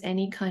 if there's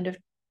any kind of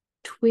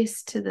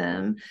twist to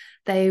them,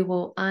 they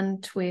will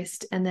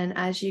untwist, and then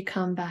as you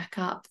come back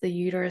up, the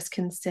uterus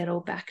can settle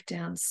back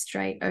down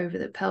straight over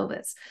the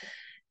pelvis.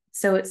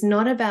 So it's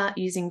not about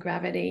using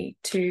gravity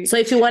to... So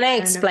if you want to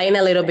explain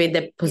a little bit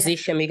the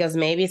position, because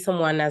maybe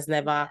someone has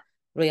never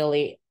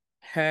really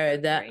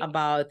heard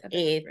about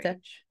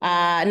it.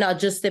 Not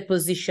just the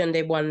position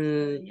they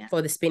want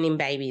for the spinning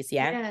babies,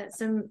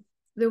 So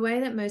the way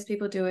that most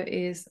people do it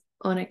is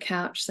on a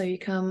couch. So you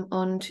come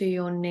onto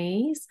your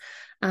knees,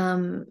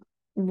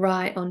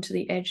 right onto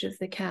the edge of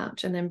the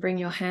couch, and then bring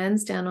your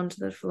hands down onto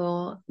the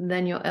floor,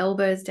 then your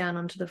elbows down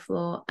onto the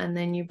floor, and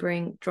then you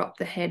drop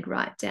the head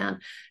right down.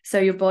 So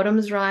your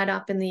bottom's right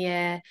up in the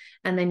air,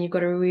 and then you've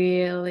got a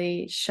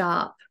really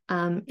sharp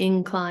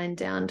incline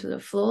down to the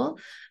floor.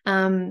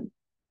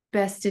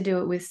 Best to do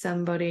it with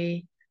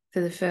somebody for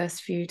the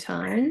first few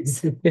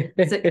times,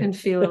 because it can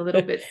feel a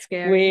little bit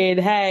scary. Weird,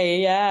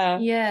 hey,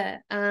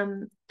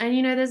 and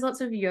you know, there's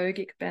lots of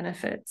yogic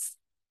benefits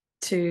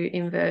to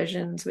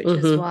inversions, which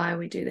is why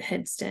we do the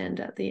headstand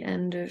at the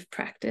end of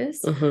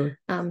practice.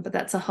 But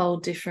that's a whole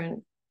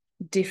different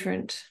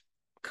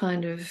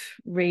kind of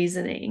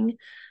reasoning.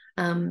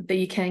 But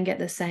you can get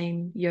the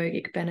same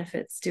yogic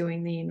benefits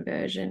doing the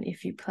inversion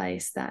if you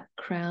place that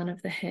crown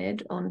of the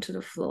head onto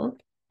the floor.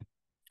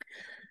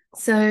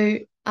 So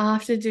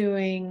after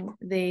doing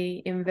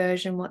the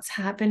inversion, what's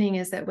happening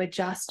is that we're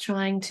just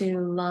trying to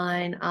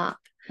line up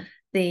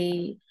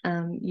the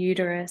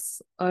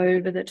uterus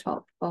over the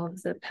top of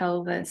the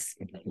pelvis,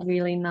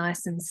 really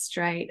nice and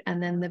straight.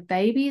 And then the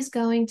baby is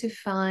going to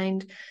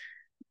find,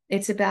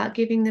 it's about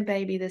giving the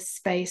baby the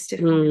space to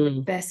find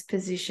the best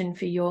position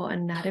for your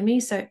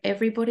anatomy. So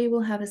everybody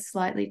will have a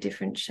slightly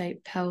different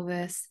shaped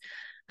pelvis.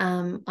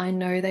 I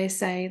know they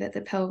say that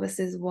the pelvis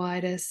is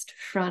widest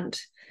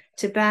front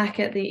to back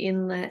at the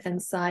inlet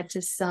and side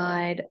to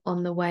side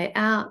on the way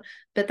out,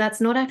 but that's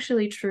not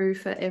actually true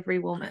for every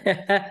woman.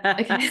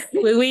 Okay.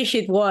 We wish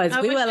it was.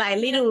 We were like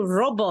little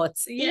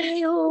robots.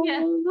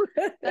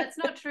 That's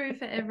not true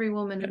for every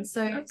woman. And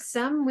so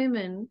some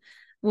women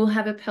will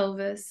have a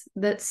pelvis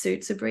that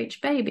suits a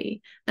breech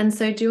baby. And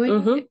so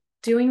doing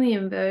the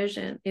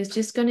inversion is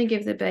just going to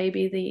give the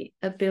baby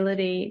the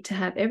ability to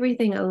have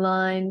everything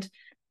aligned,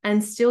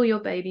 and still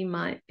your baby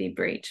might be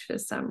breech for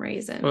some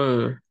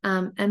reason.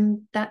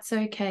 And that's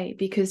okay,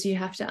 because you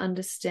have to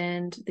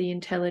understand the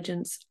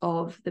intelligence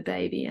of the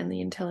baby and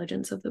the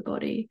intelligence of the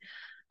body.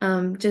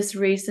 Just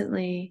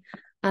recently,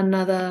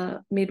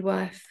 another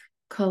midwife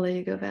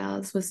colleague of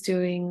ours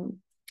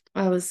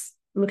I was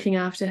looking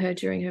after her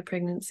during her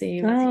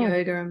pregnancy with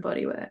yoga and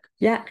body work.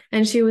 Yeah.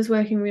 And she was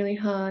working really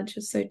hard. She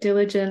was so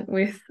diligent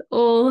with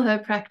all her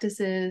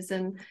practices.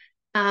 And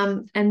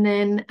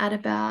then at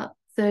about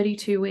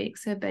 32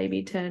 weeks, her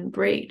baby turned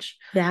breech.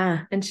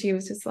 Yeah. And she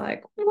was just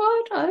like,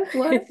 what? I've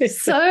worked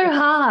so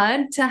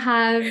hard to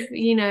have,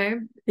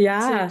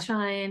 to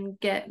try and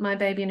get my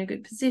baby in a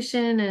good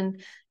position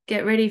and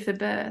get ready for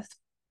birth.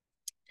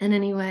 And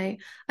anyway,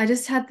 I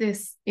just had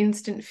this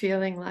instant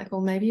feeling like,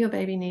 well, maybe your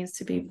baby needs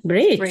to be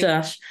breech.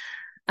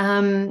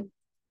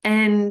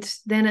 And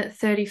then at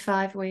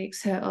 35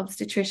 weeks, her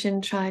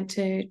obstetrician tried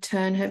to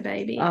turn her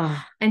baby.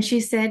 And she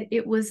said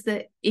it was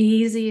the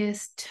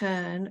easiest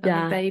turn of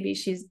a baby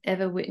she's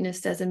ever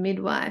witnessed as a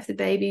midwife. The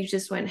baby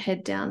just went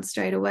head down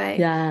straight away.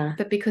 Yeah.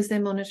 But because they're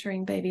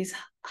monitoring baby's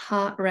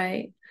heart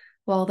rate,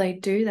 while they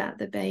do that,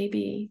 the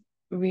baby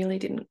really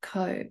didn't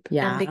cope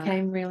and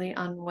became really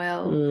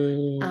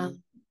unwell.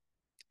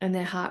 And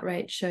their heart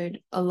rate showed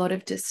a lot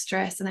of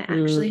distress, and they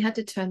actually had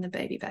to turn the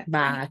baby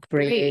back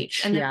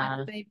breech. And then when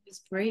the baby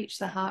was breech,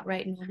 the heart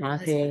rate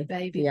normalized, the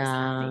baby was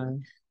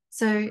happy.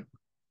 So,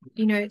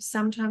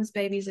 sometimes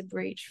babies are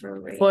breech for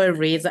a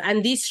reason.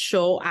 And this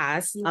show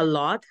us a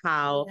lot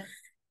how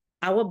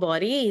our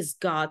body is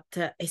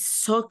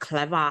so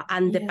clever,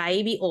 and the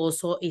baby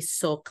also is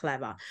so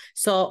clever.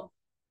 So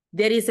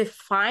there is a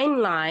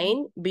fine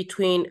line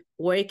between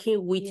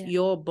working with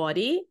your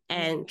body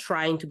and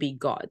trying to be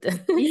God.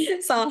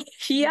 So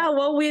here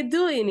what we're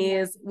doing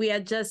is we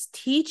are just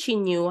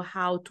teaching you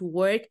how to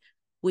work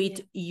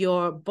with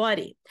your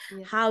body,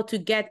 how to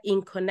get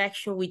in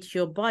connection with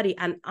your body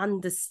and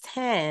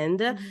understand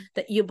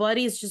that your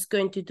body is just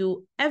going to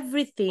do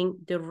everything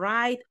the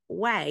right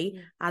way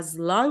as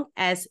long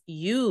as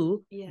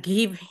you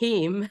give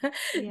him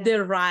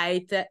the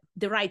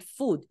right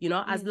food,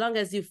 as long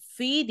as you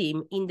feed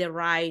him in the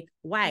right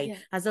way,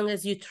 as long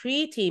as you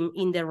treat him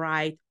in the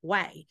right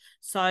way.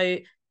 So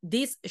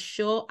this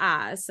shows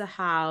us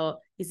how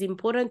it's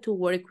important to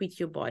work with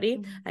your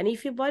body. And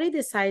if your body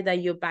decides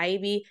that your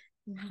baby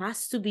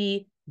has to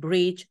be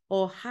breech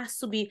or has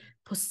to be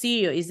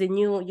posterior, is a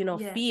new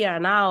fear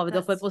now of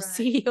a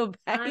posterior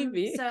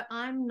baby.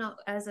 I'm not,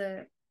 as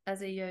a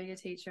yoga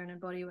teacher and a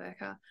body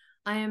worker,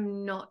 I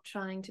am not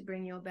trying to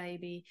bring your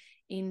baby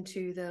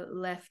into the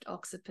left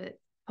occiput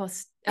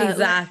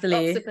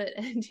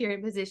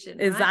anterior position,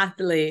 right?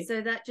 Exactly.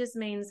 So that just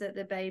means that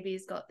the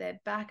baby's got their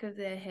back of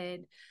their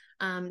head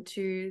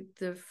to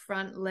the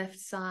front left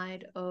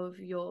side of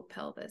your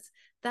pelvis.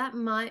 That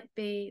might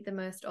be the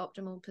most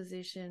optimal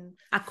position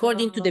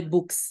according to the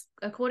books.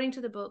 According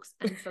to the books,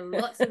 and for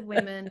lots of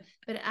women,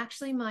 but it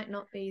actually might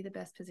not be the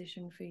best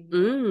position for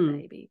your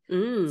baby.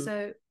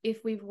 So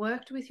if we've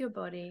worked with your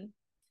body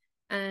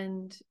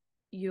and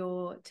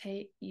you're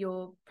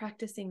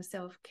practicing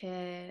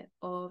self-care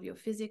of your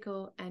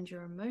physical and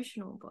your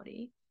emotional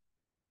body,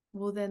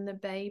 well, then the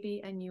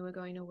baby and you are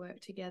going to work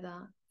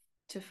together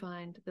to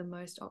find the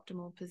most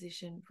optimal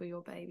position for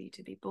your baby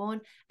to be born.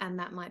 And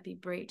that might be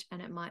breech,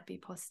 and it might be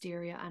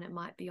posterior, and it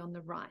might be on the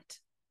right.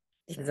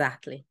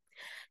 Exactly.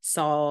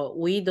 So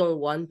we don't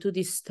want to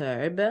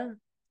disturb a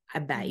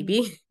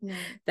baby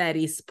that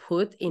is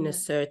put in a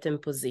certain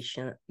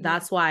position.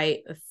 That's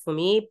why, for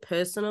me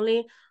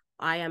personally,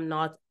 I am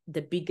not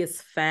the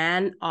biggest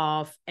fan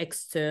of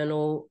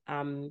external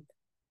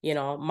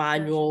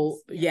manual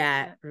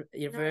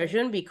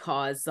version,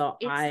 because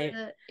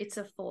it's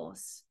a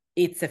force.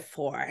 It's a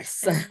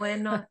force.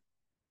 And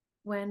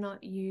we're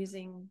not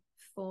using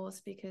force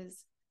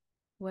because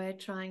we're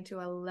trying to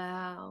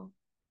allow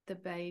the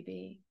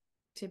baby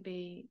to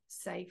be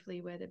safely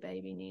where the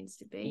baby needs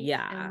to be.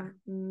 And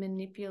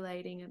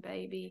manipulating a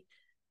baby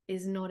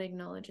is not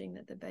acknowledging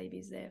that the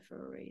baby's there for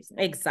a reason.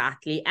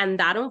 Exactly. And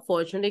that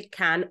unfortunately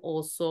can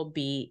also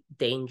be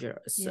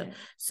dangerous.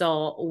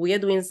 So we are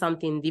doing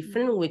something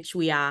different, which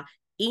we are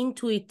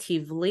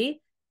intuitively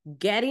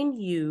getting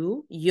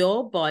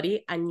your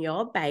body and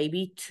your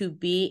baby to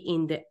be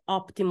in the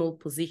optimal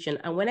position.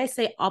 And when I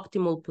say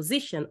optimal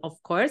position,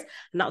 of course,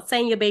 I'm not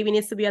saying your baby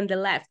needs to be on the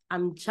left.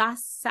 I'm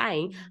just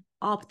saying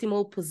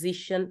optimal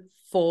position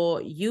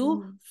for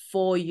you,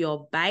 for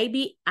your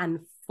baby,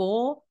 and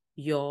for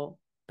your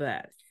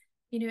birth.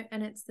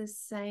 And it's the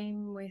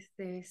same with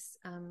this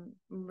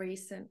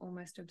recent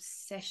almost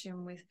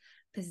obsession with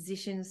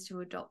positions to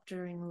adopt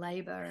during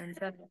labor and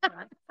birth,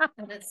 right?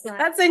 And it's like,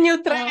 that's a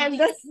new trend.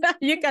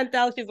 You can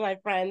tell she's my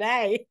friend,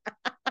 hey.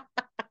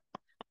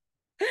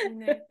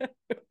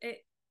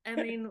 I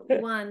mean,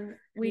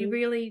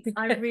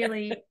 I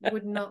really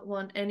would not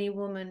want any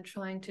woman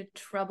trying to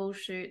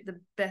troubleshoot the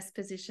best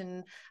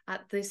position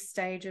at this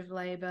stage of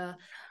labor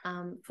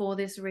for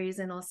this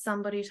reason. Or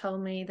somebody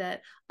told me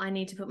that I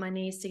need to put my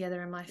knees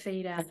together and my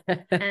feet out,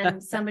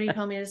 and somebody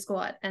told me to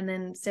squat, and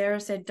then Sarah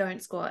said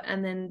don't squat,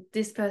 and then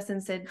this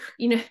person said,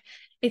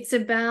 it's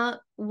about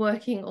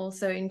working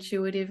also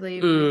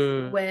intuitively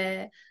with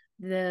where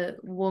the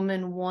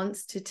woman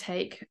wants to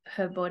take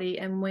her body,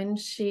 and when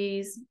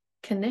she's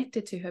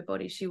connected to her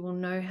body, she will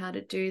know how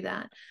to do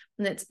that.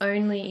 And it's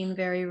only in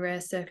very rare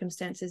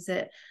circumstances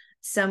that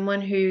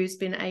someone who's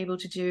been able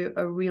to do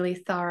a really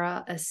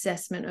thorough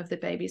assessment of the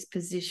baby's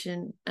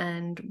position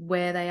and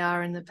where they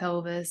are in the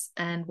pelvis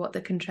and what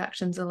the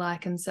contractions are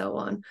like and so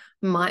on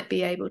might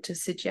be able to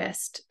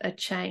suggest a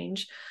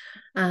change.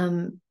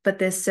 But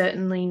there's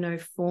certainly no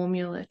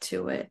formula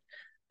to it.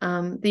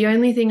 The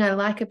only thing I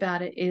like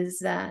about it is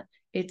that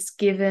it's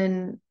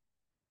given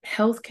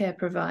healthcare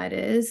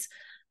providers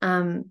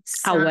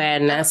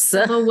awareness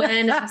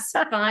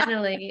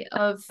finally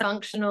of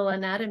functional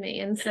anatomy.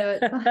 And so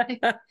it's like,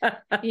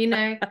 you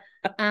know,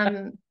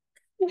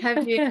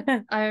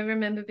 I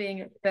remember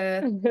being at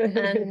birth,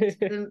 and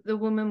the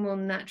woman will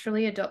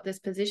naturally adopt this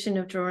position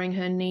of drawing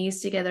her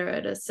knees together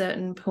at a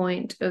certain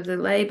point of the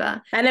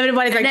labor. And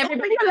everybody's like,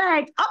 open your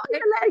leg,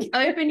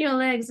 open your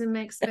legs and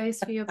make space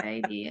for your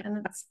baby.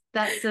 And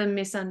that's a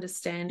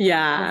misunderstanding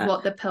of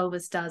what the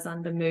pelvis does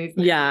under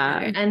movement. Yeah.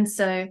 You know? And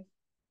so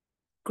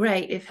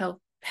great if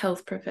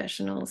health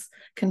professionals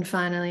can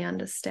finally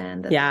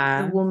understand that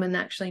the woman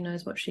actually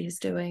knows what she's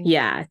doing.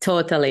 Yeah,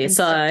 totally.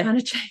 So trying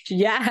to change.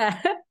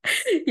 Yeah.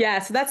 Yeah,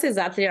 so that's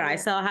exactly right.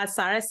 So as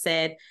Sarah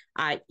said,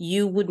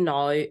 you would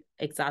know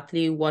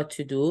exactly what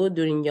to do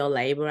during your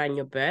labor and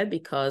your birth,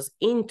 because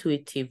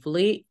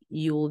intuitively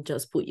you'll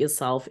just put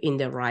yourself in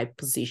the right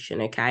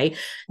position. Okay,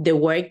 the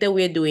work that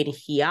we're doing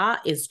here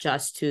is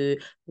just to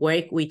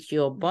work with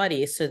your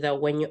body so that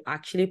when you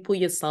actually put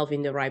yourself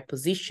in the right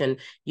position,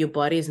 your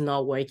body is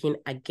not working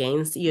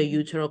against your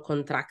utero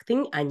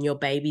contracting and your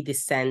baby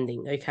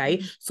descending.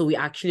 Okay, so we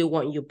actually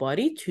want your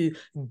body to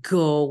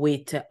go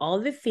with all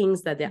the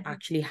things that are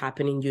actually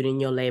happening during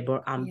your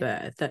labor and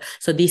birth.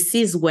 So this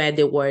is where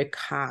the work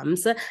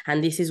comes,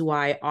 and this is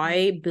why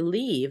I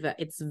believe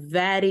it's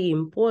very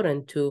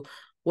important to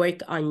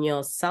work on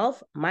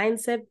yourself,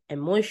 mindset,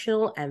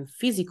 emotional and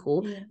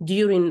physical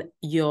during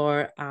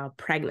your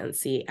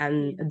pregnancy.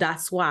 And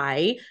that's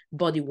why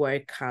body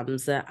work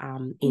comes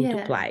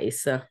into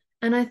place.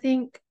 And I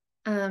think,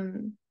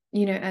 you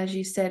know, as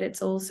you said,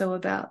 it's also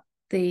about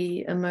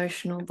the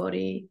emotional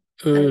body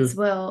as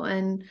well.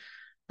 And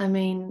I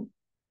mean,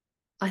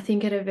 I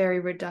think at a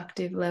very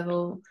reductive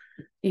level,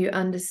 you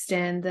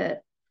understand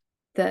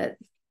that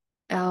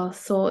our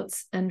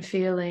thoughts and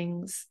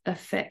feelings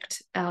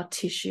affect our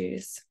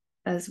tissues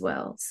as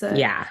well. So,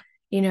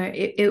 you know,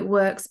 it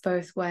works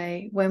both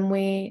ways. When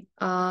we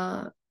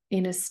are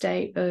in a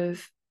state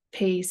of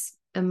peace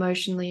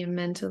emotionally and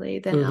mentally,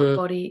 then our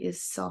body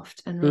is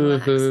soft and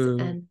relaxed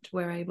and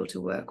we're able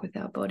to work with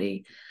our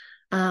body.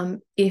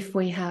 If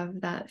we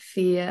have that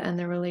fear and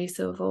the release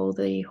of all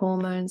the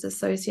hormones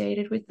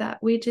associated with that,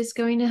 we're just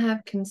going to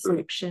have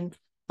constriction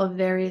of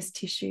various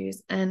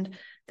tissues, and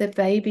the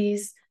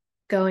baby's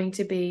going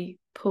to be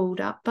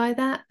pulled up by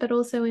that, but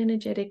also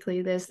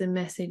energetically there's the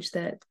message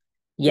that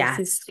this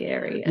is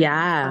scary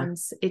and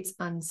it's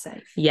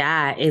unsafe.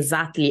 Yeah,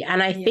 exactly.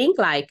 And I think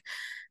like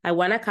I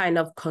want to kind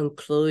of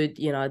conclude,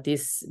 you know,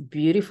 this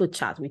beautiful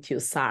chat with you,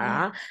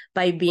 Sarah,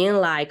 by being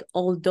like,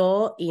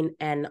 although in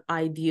an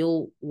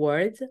ideal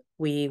world,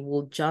 we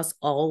will just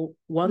all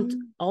want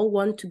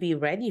to be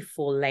ready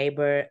for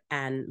labor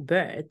and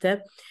birth.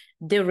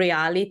 The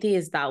reality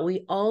is that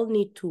we all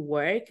need to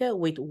work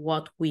with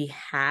what we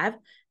have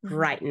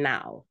right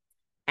now.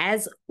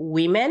 As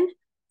women,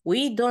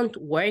 we don't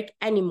work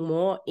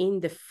anymore in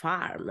the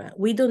farm.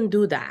 We don't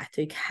do that,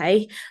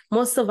 okay?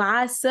 Most of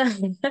us...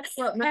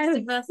 most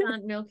of us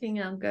aren't milking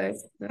our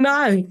goats.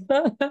 No,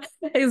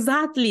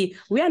 exactly.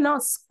 We are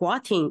not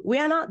squatting. We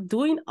are not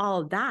doing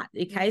all that,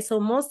 okay? So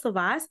most of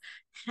us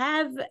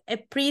have a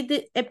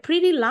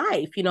pretty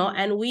life, you know,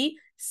 and we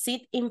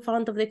sit in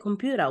front of the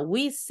computer.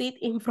 We sit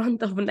in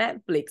front of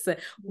Netflix.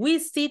 We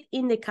sit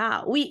in the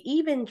car. We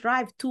even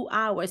drive 2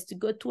 hours to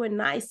go to a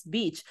nice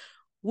beach.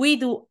 We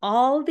do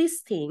all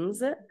these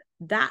things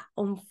that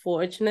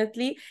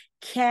unfortunately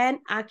can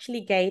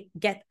actually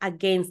get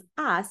against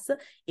us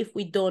if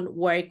we don't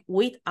work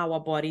with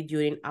our body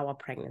during our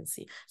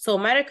pregnancy. So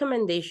my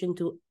recommendation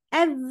to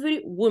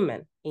every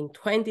woman in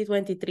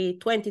 2023,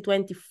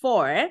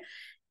 2024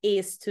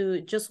 is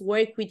to just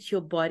work with your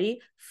body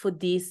for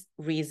this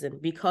reason.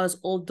 Because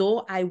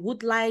although I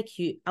would like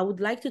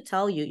to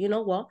tell you, you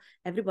know what,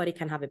 everybody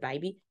can have a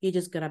baby, you're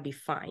just gonna be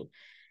fine.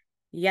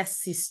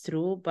 Yes, it's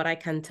true, but I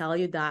can tell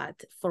you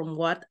that from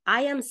what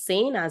I am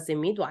saying as a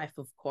midwife,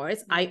 of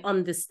course, I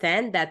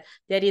understand that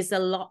there is a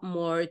lot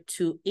more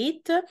to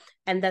it,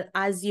 and that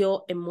as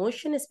your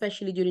emotion,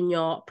 especially during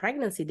your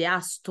pregnancy, they are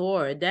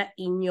stored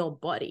in your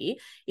body.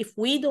 If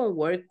we don't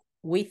work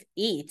with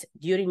it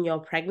during your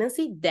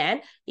pregnancy, then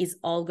it's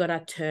all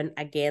gonna turn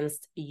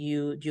against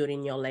you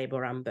during your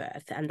labor and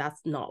birth, and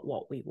that's not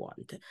what we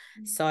want.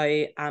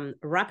 So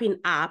wrapping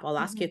up, I'll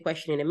ask you a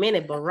question in a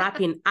minute, but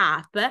wrapping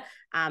up,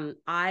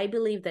 I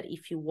believe that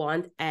if you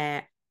want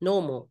a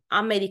normal,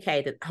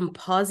 unmedicated and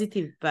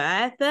positive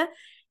birth,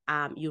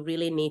 you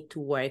really need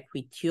to work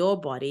with your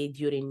body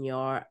during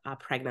your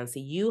pregnancy.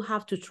 You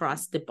have to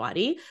trust the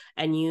body,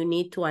 and you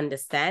need to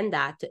understand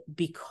that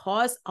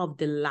because of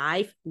the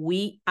life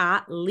we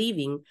are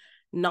living,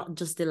 not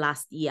just the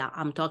last year,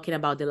 I'm talking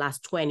about the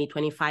last 20,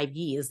 25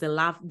 years, the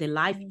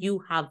life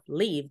you have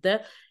lived,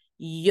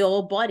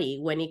 your body,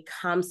 when it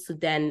comes to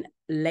then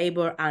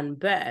labor and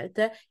birth,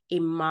 it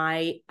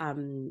might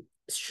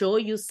show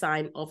you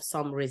sign of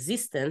some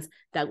resistance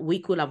that we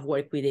could have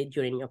worked with it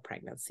during your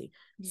pregnancy.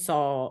 Yeah.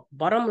 So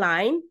bottom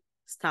line,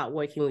 start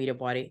working with your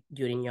body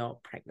during your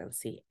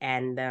pregnancy.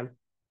 And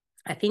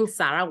I think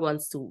Sarah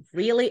wants to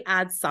really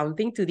add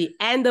something to the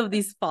end of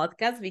this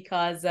podcast,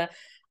 because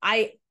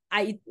I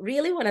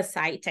really want to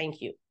say thank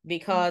you,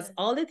 because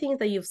all the things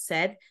that you've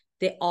said,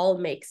 they all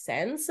make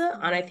sense.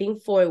 And I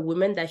think for a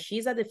woman that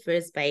she's at the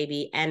first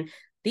baby, and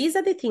these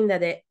are the things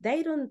that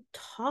they don't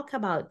talk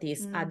about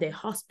this at the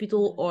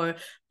hospital, or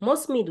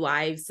most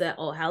midwives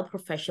or health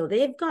professionals,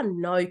 they've got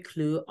no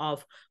clue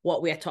of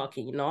what we're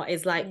talking, you know.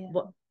 It's like,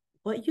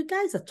 what you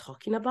guys are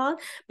talking about?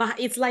 But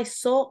it's like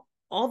so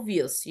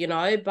obvious, you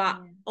know, but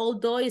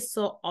although it's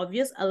so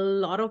obvious, a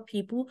lot of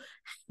people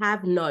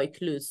have no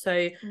clue.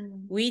 So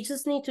we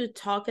just need to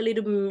talk a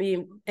little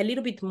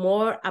bit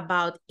more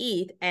about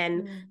it,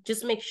 and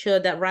just make sure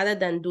that rather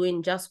than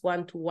doing just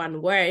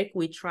one-to-one work,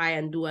 we try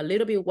and do a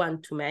little bit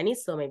one-to-many.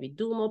 So maybe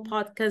do more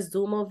podcasts,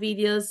 do more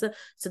videos,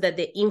 so that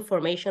the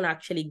information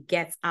actually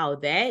gets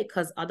out there,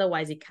 because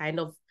otherwise it kind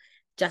of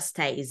just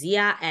stays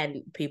here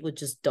and people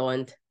just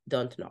don't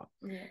know.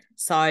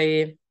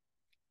 So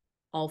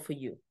all for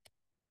you.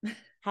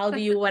 How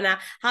do you wanna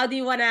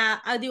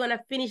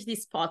finish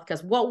this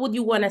podcast? What would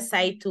you wanna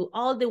say to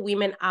all the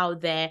women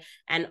out there?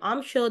 And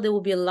I'm sure there will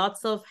be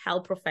lots of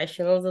health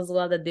professionals as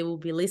well that they will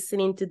be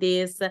listening to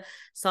this.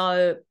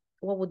 So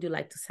what would you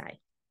like to say?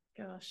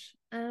 Gosh,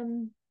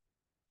 I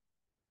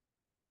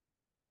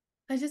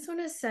just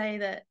want to say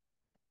that,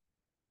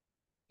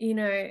 you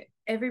know,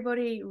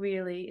 everybody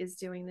really is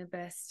doing the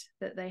best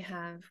that they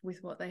have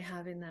with what they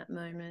have in that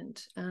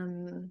moment.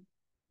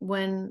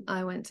 When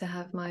I went to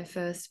have my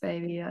first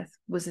baby, I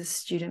was a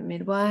student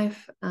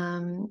midwife,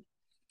 and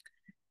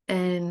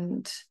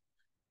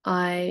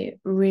I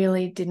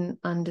really didn't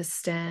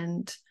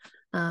understand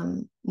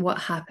what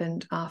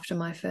happened after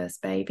my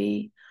first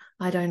baby.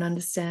 I don't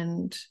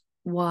understand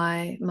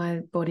why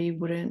my body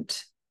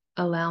wouldn't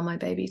allow my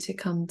baby to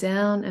come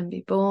down and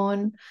be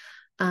born.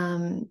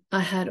 I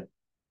had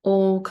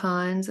all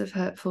kinds of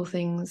hurtful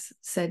things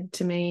said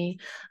to me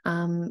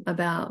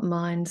about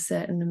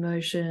mindset and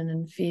emotion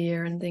and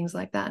fear and things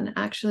like that. And it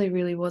actually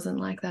really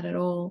wasn't like that at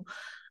all.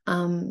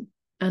 And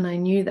I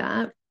knew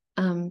that,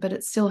 but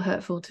it's still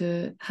hurtful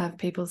to have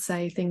people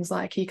say things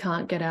like, you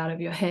can't get out of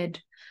your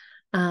head.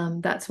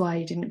 That's why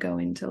you didn't go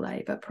into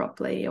labor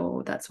properly,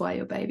 or that's why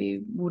your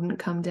baby wouldn't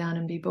come down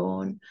and be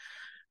born.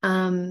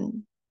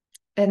 And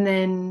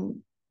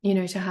then, you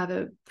know, to have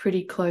a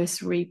pretty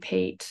close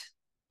repeat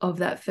of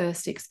that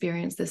first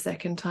experience the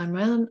second time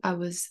round, I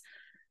was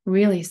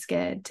really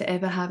scared to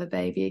ever have a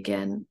baby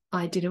again.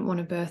 I didn't want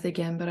to birth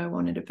again, but I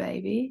wanted a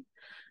baby.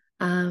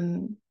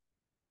 But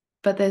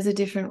there's a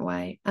different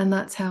way. And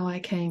that's how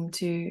I came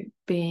to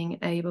being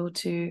able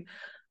to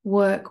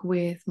work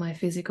with my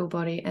physical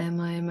body and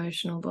my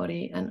emotional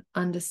body and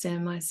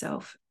understand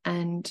myself.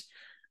 And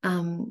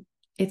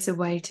it's a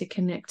way to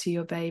connect to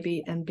your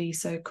baby and be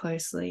so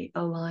closely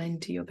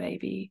aligned to your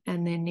baby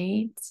and their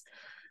needs.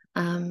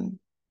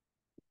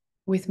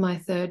 With my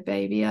third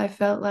baby, I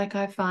felt like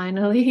I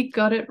finally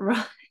got it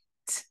right.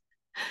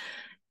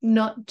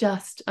 Not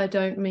just, I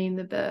don't mean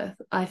the birth.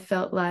 I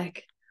felt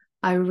like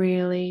I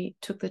really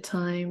took the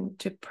time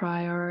to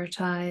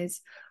prioritize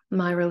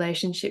my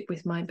relationship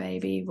with my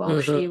baby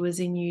while she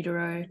was in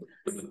utero.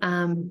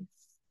 And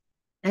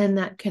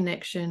that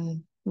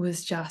connection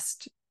was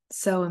just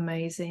so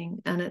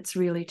amazing. And it's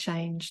really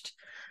changed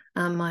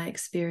my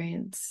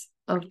experience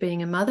of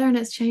being a mother, and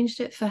it's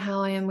changed it for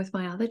how I am with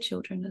my other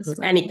children as well.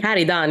 And it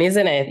carried on,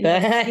 isn't it?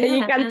 Yeah,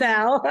 you can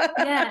tell.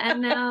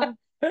 And now,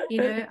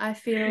 you know, I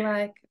feel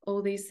like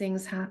all these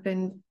things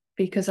happen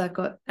because I've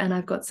got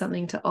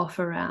something to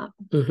offer out.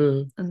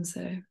 And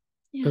so,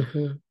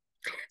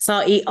 So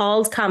it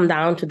all comes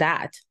down to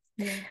that,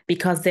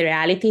 because the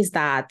reality is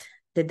that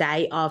the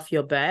day of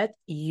your birth,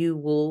 you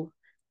will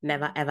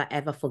never, ever,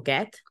 ever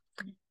forget.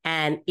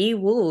 And it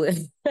will.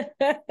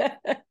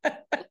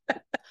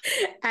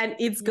 And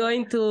it's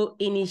going to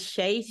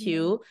initiate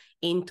you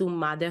into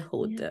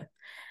motherhood.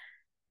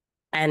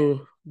 And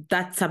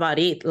that's about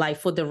it, like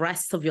for the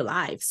rest of your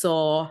life.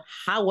 So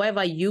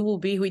however you will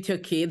be with your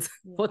kids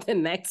for the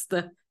next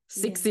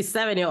 60,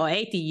 70 or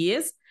 80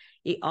 years,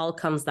 it all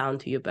comes down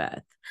to your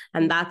birth.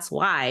 And that's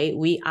why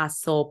we are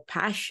so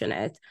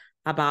passionate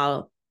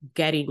about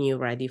getting you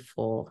ready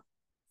for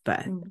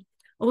birth.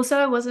 Also,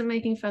 I wasn't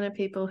making fun of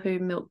people who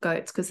milk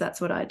goats, because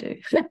that's what I do.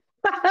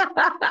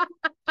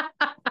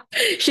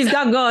 She's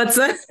got goats.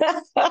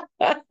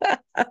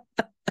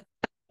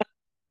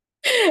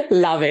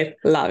 Love it.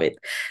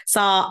 So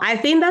I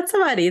think that's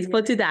about it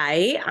for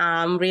today.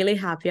 I'm really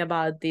happy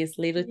about this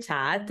little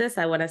chat.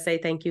 So I want to say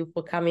thank you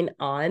for coming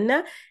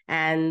on.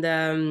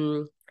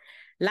 And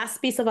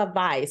last piece of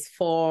advice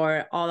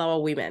for all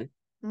our women.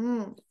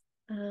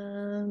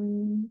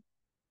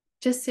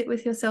 Just sit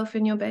with yourself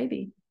and your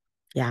baby.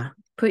 Yeah.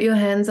 Put your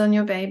hands on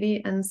your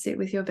baby and sit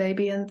with your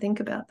baby and think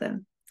about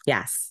them.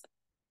 Yes.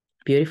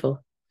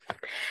 Beautiful.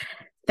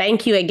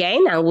 Thank you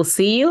again, and we'll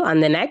see you on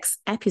the next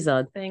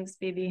episode. Thanks,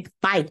 Bibi.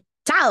 Bye.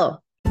 Ciao.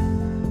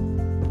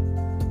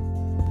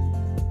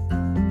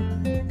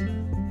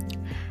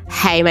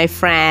 Hey, my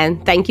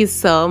friend, thank you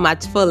so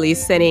much for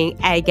listening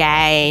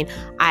again.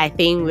 I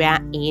think we are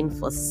in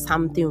for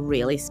something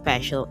really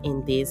special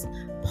in this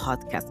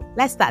podcast.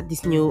 Let's start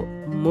this new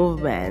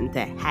movement.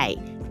 Hey,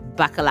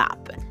 buckle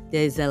up.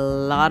 There's a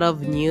lot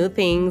of new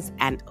things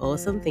and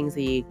awesome things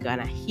that you're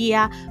gonna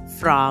hear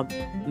from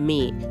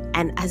me.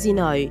 And as you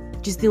know,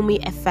 just do me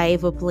a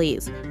favor,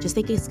 please. Just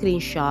take a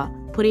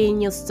screenshot, put it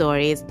in your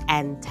stories,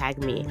 and tag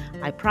me.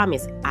 I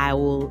promise I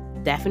will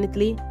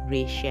definitely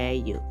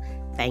reshare you.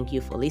 Thank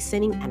you for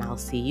listening, and I'll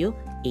see you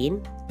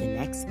in the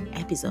next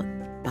episode.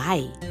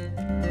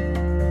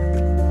 Bye.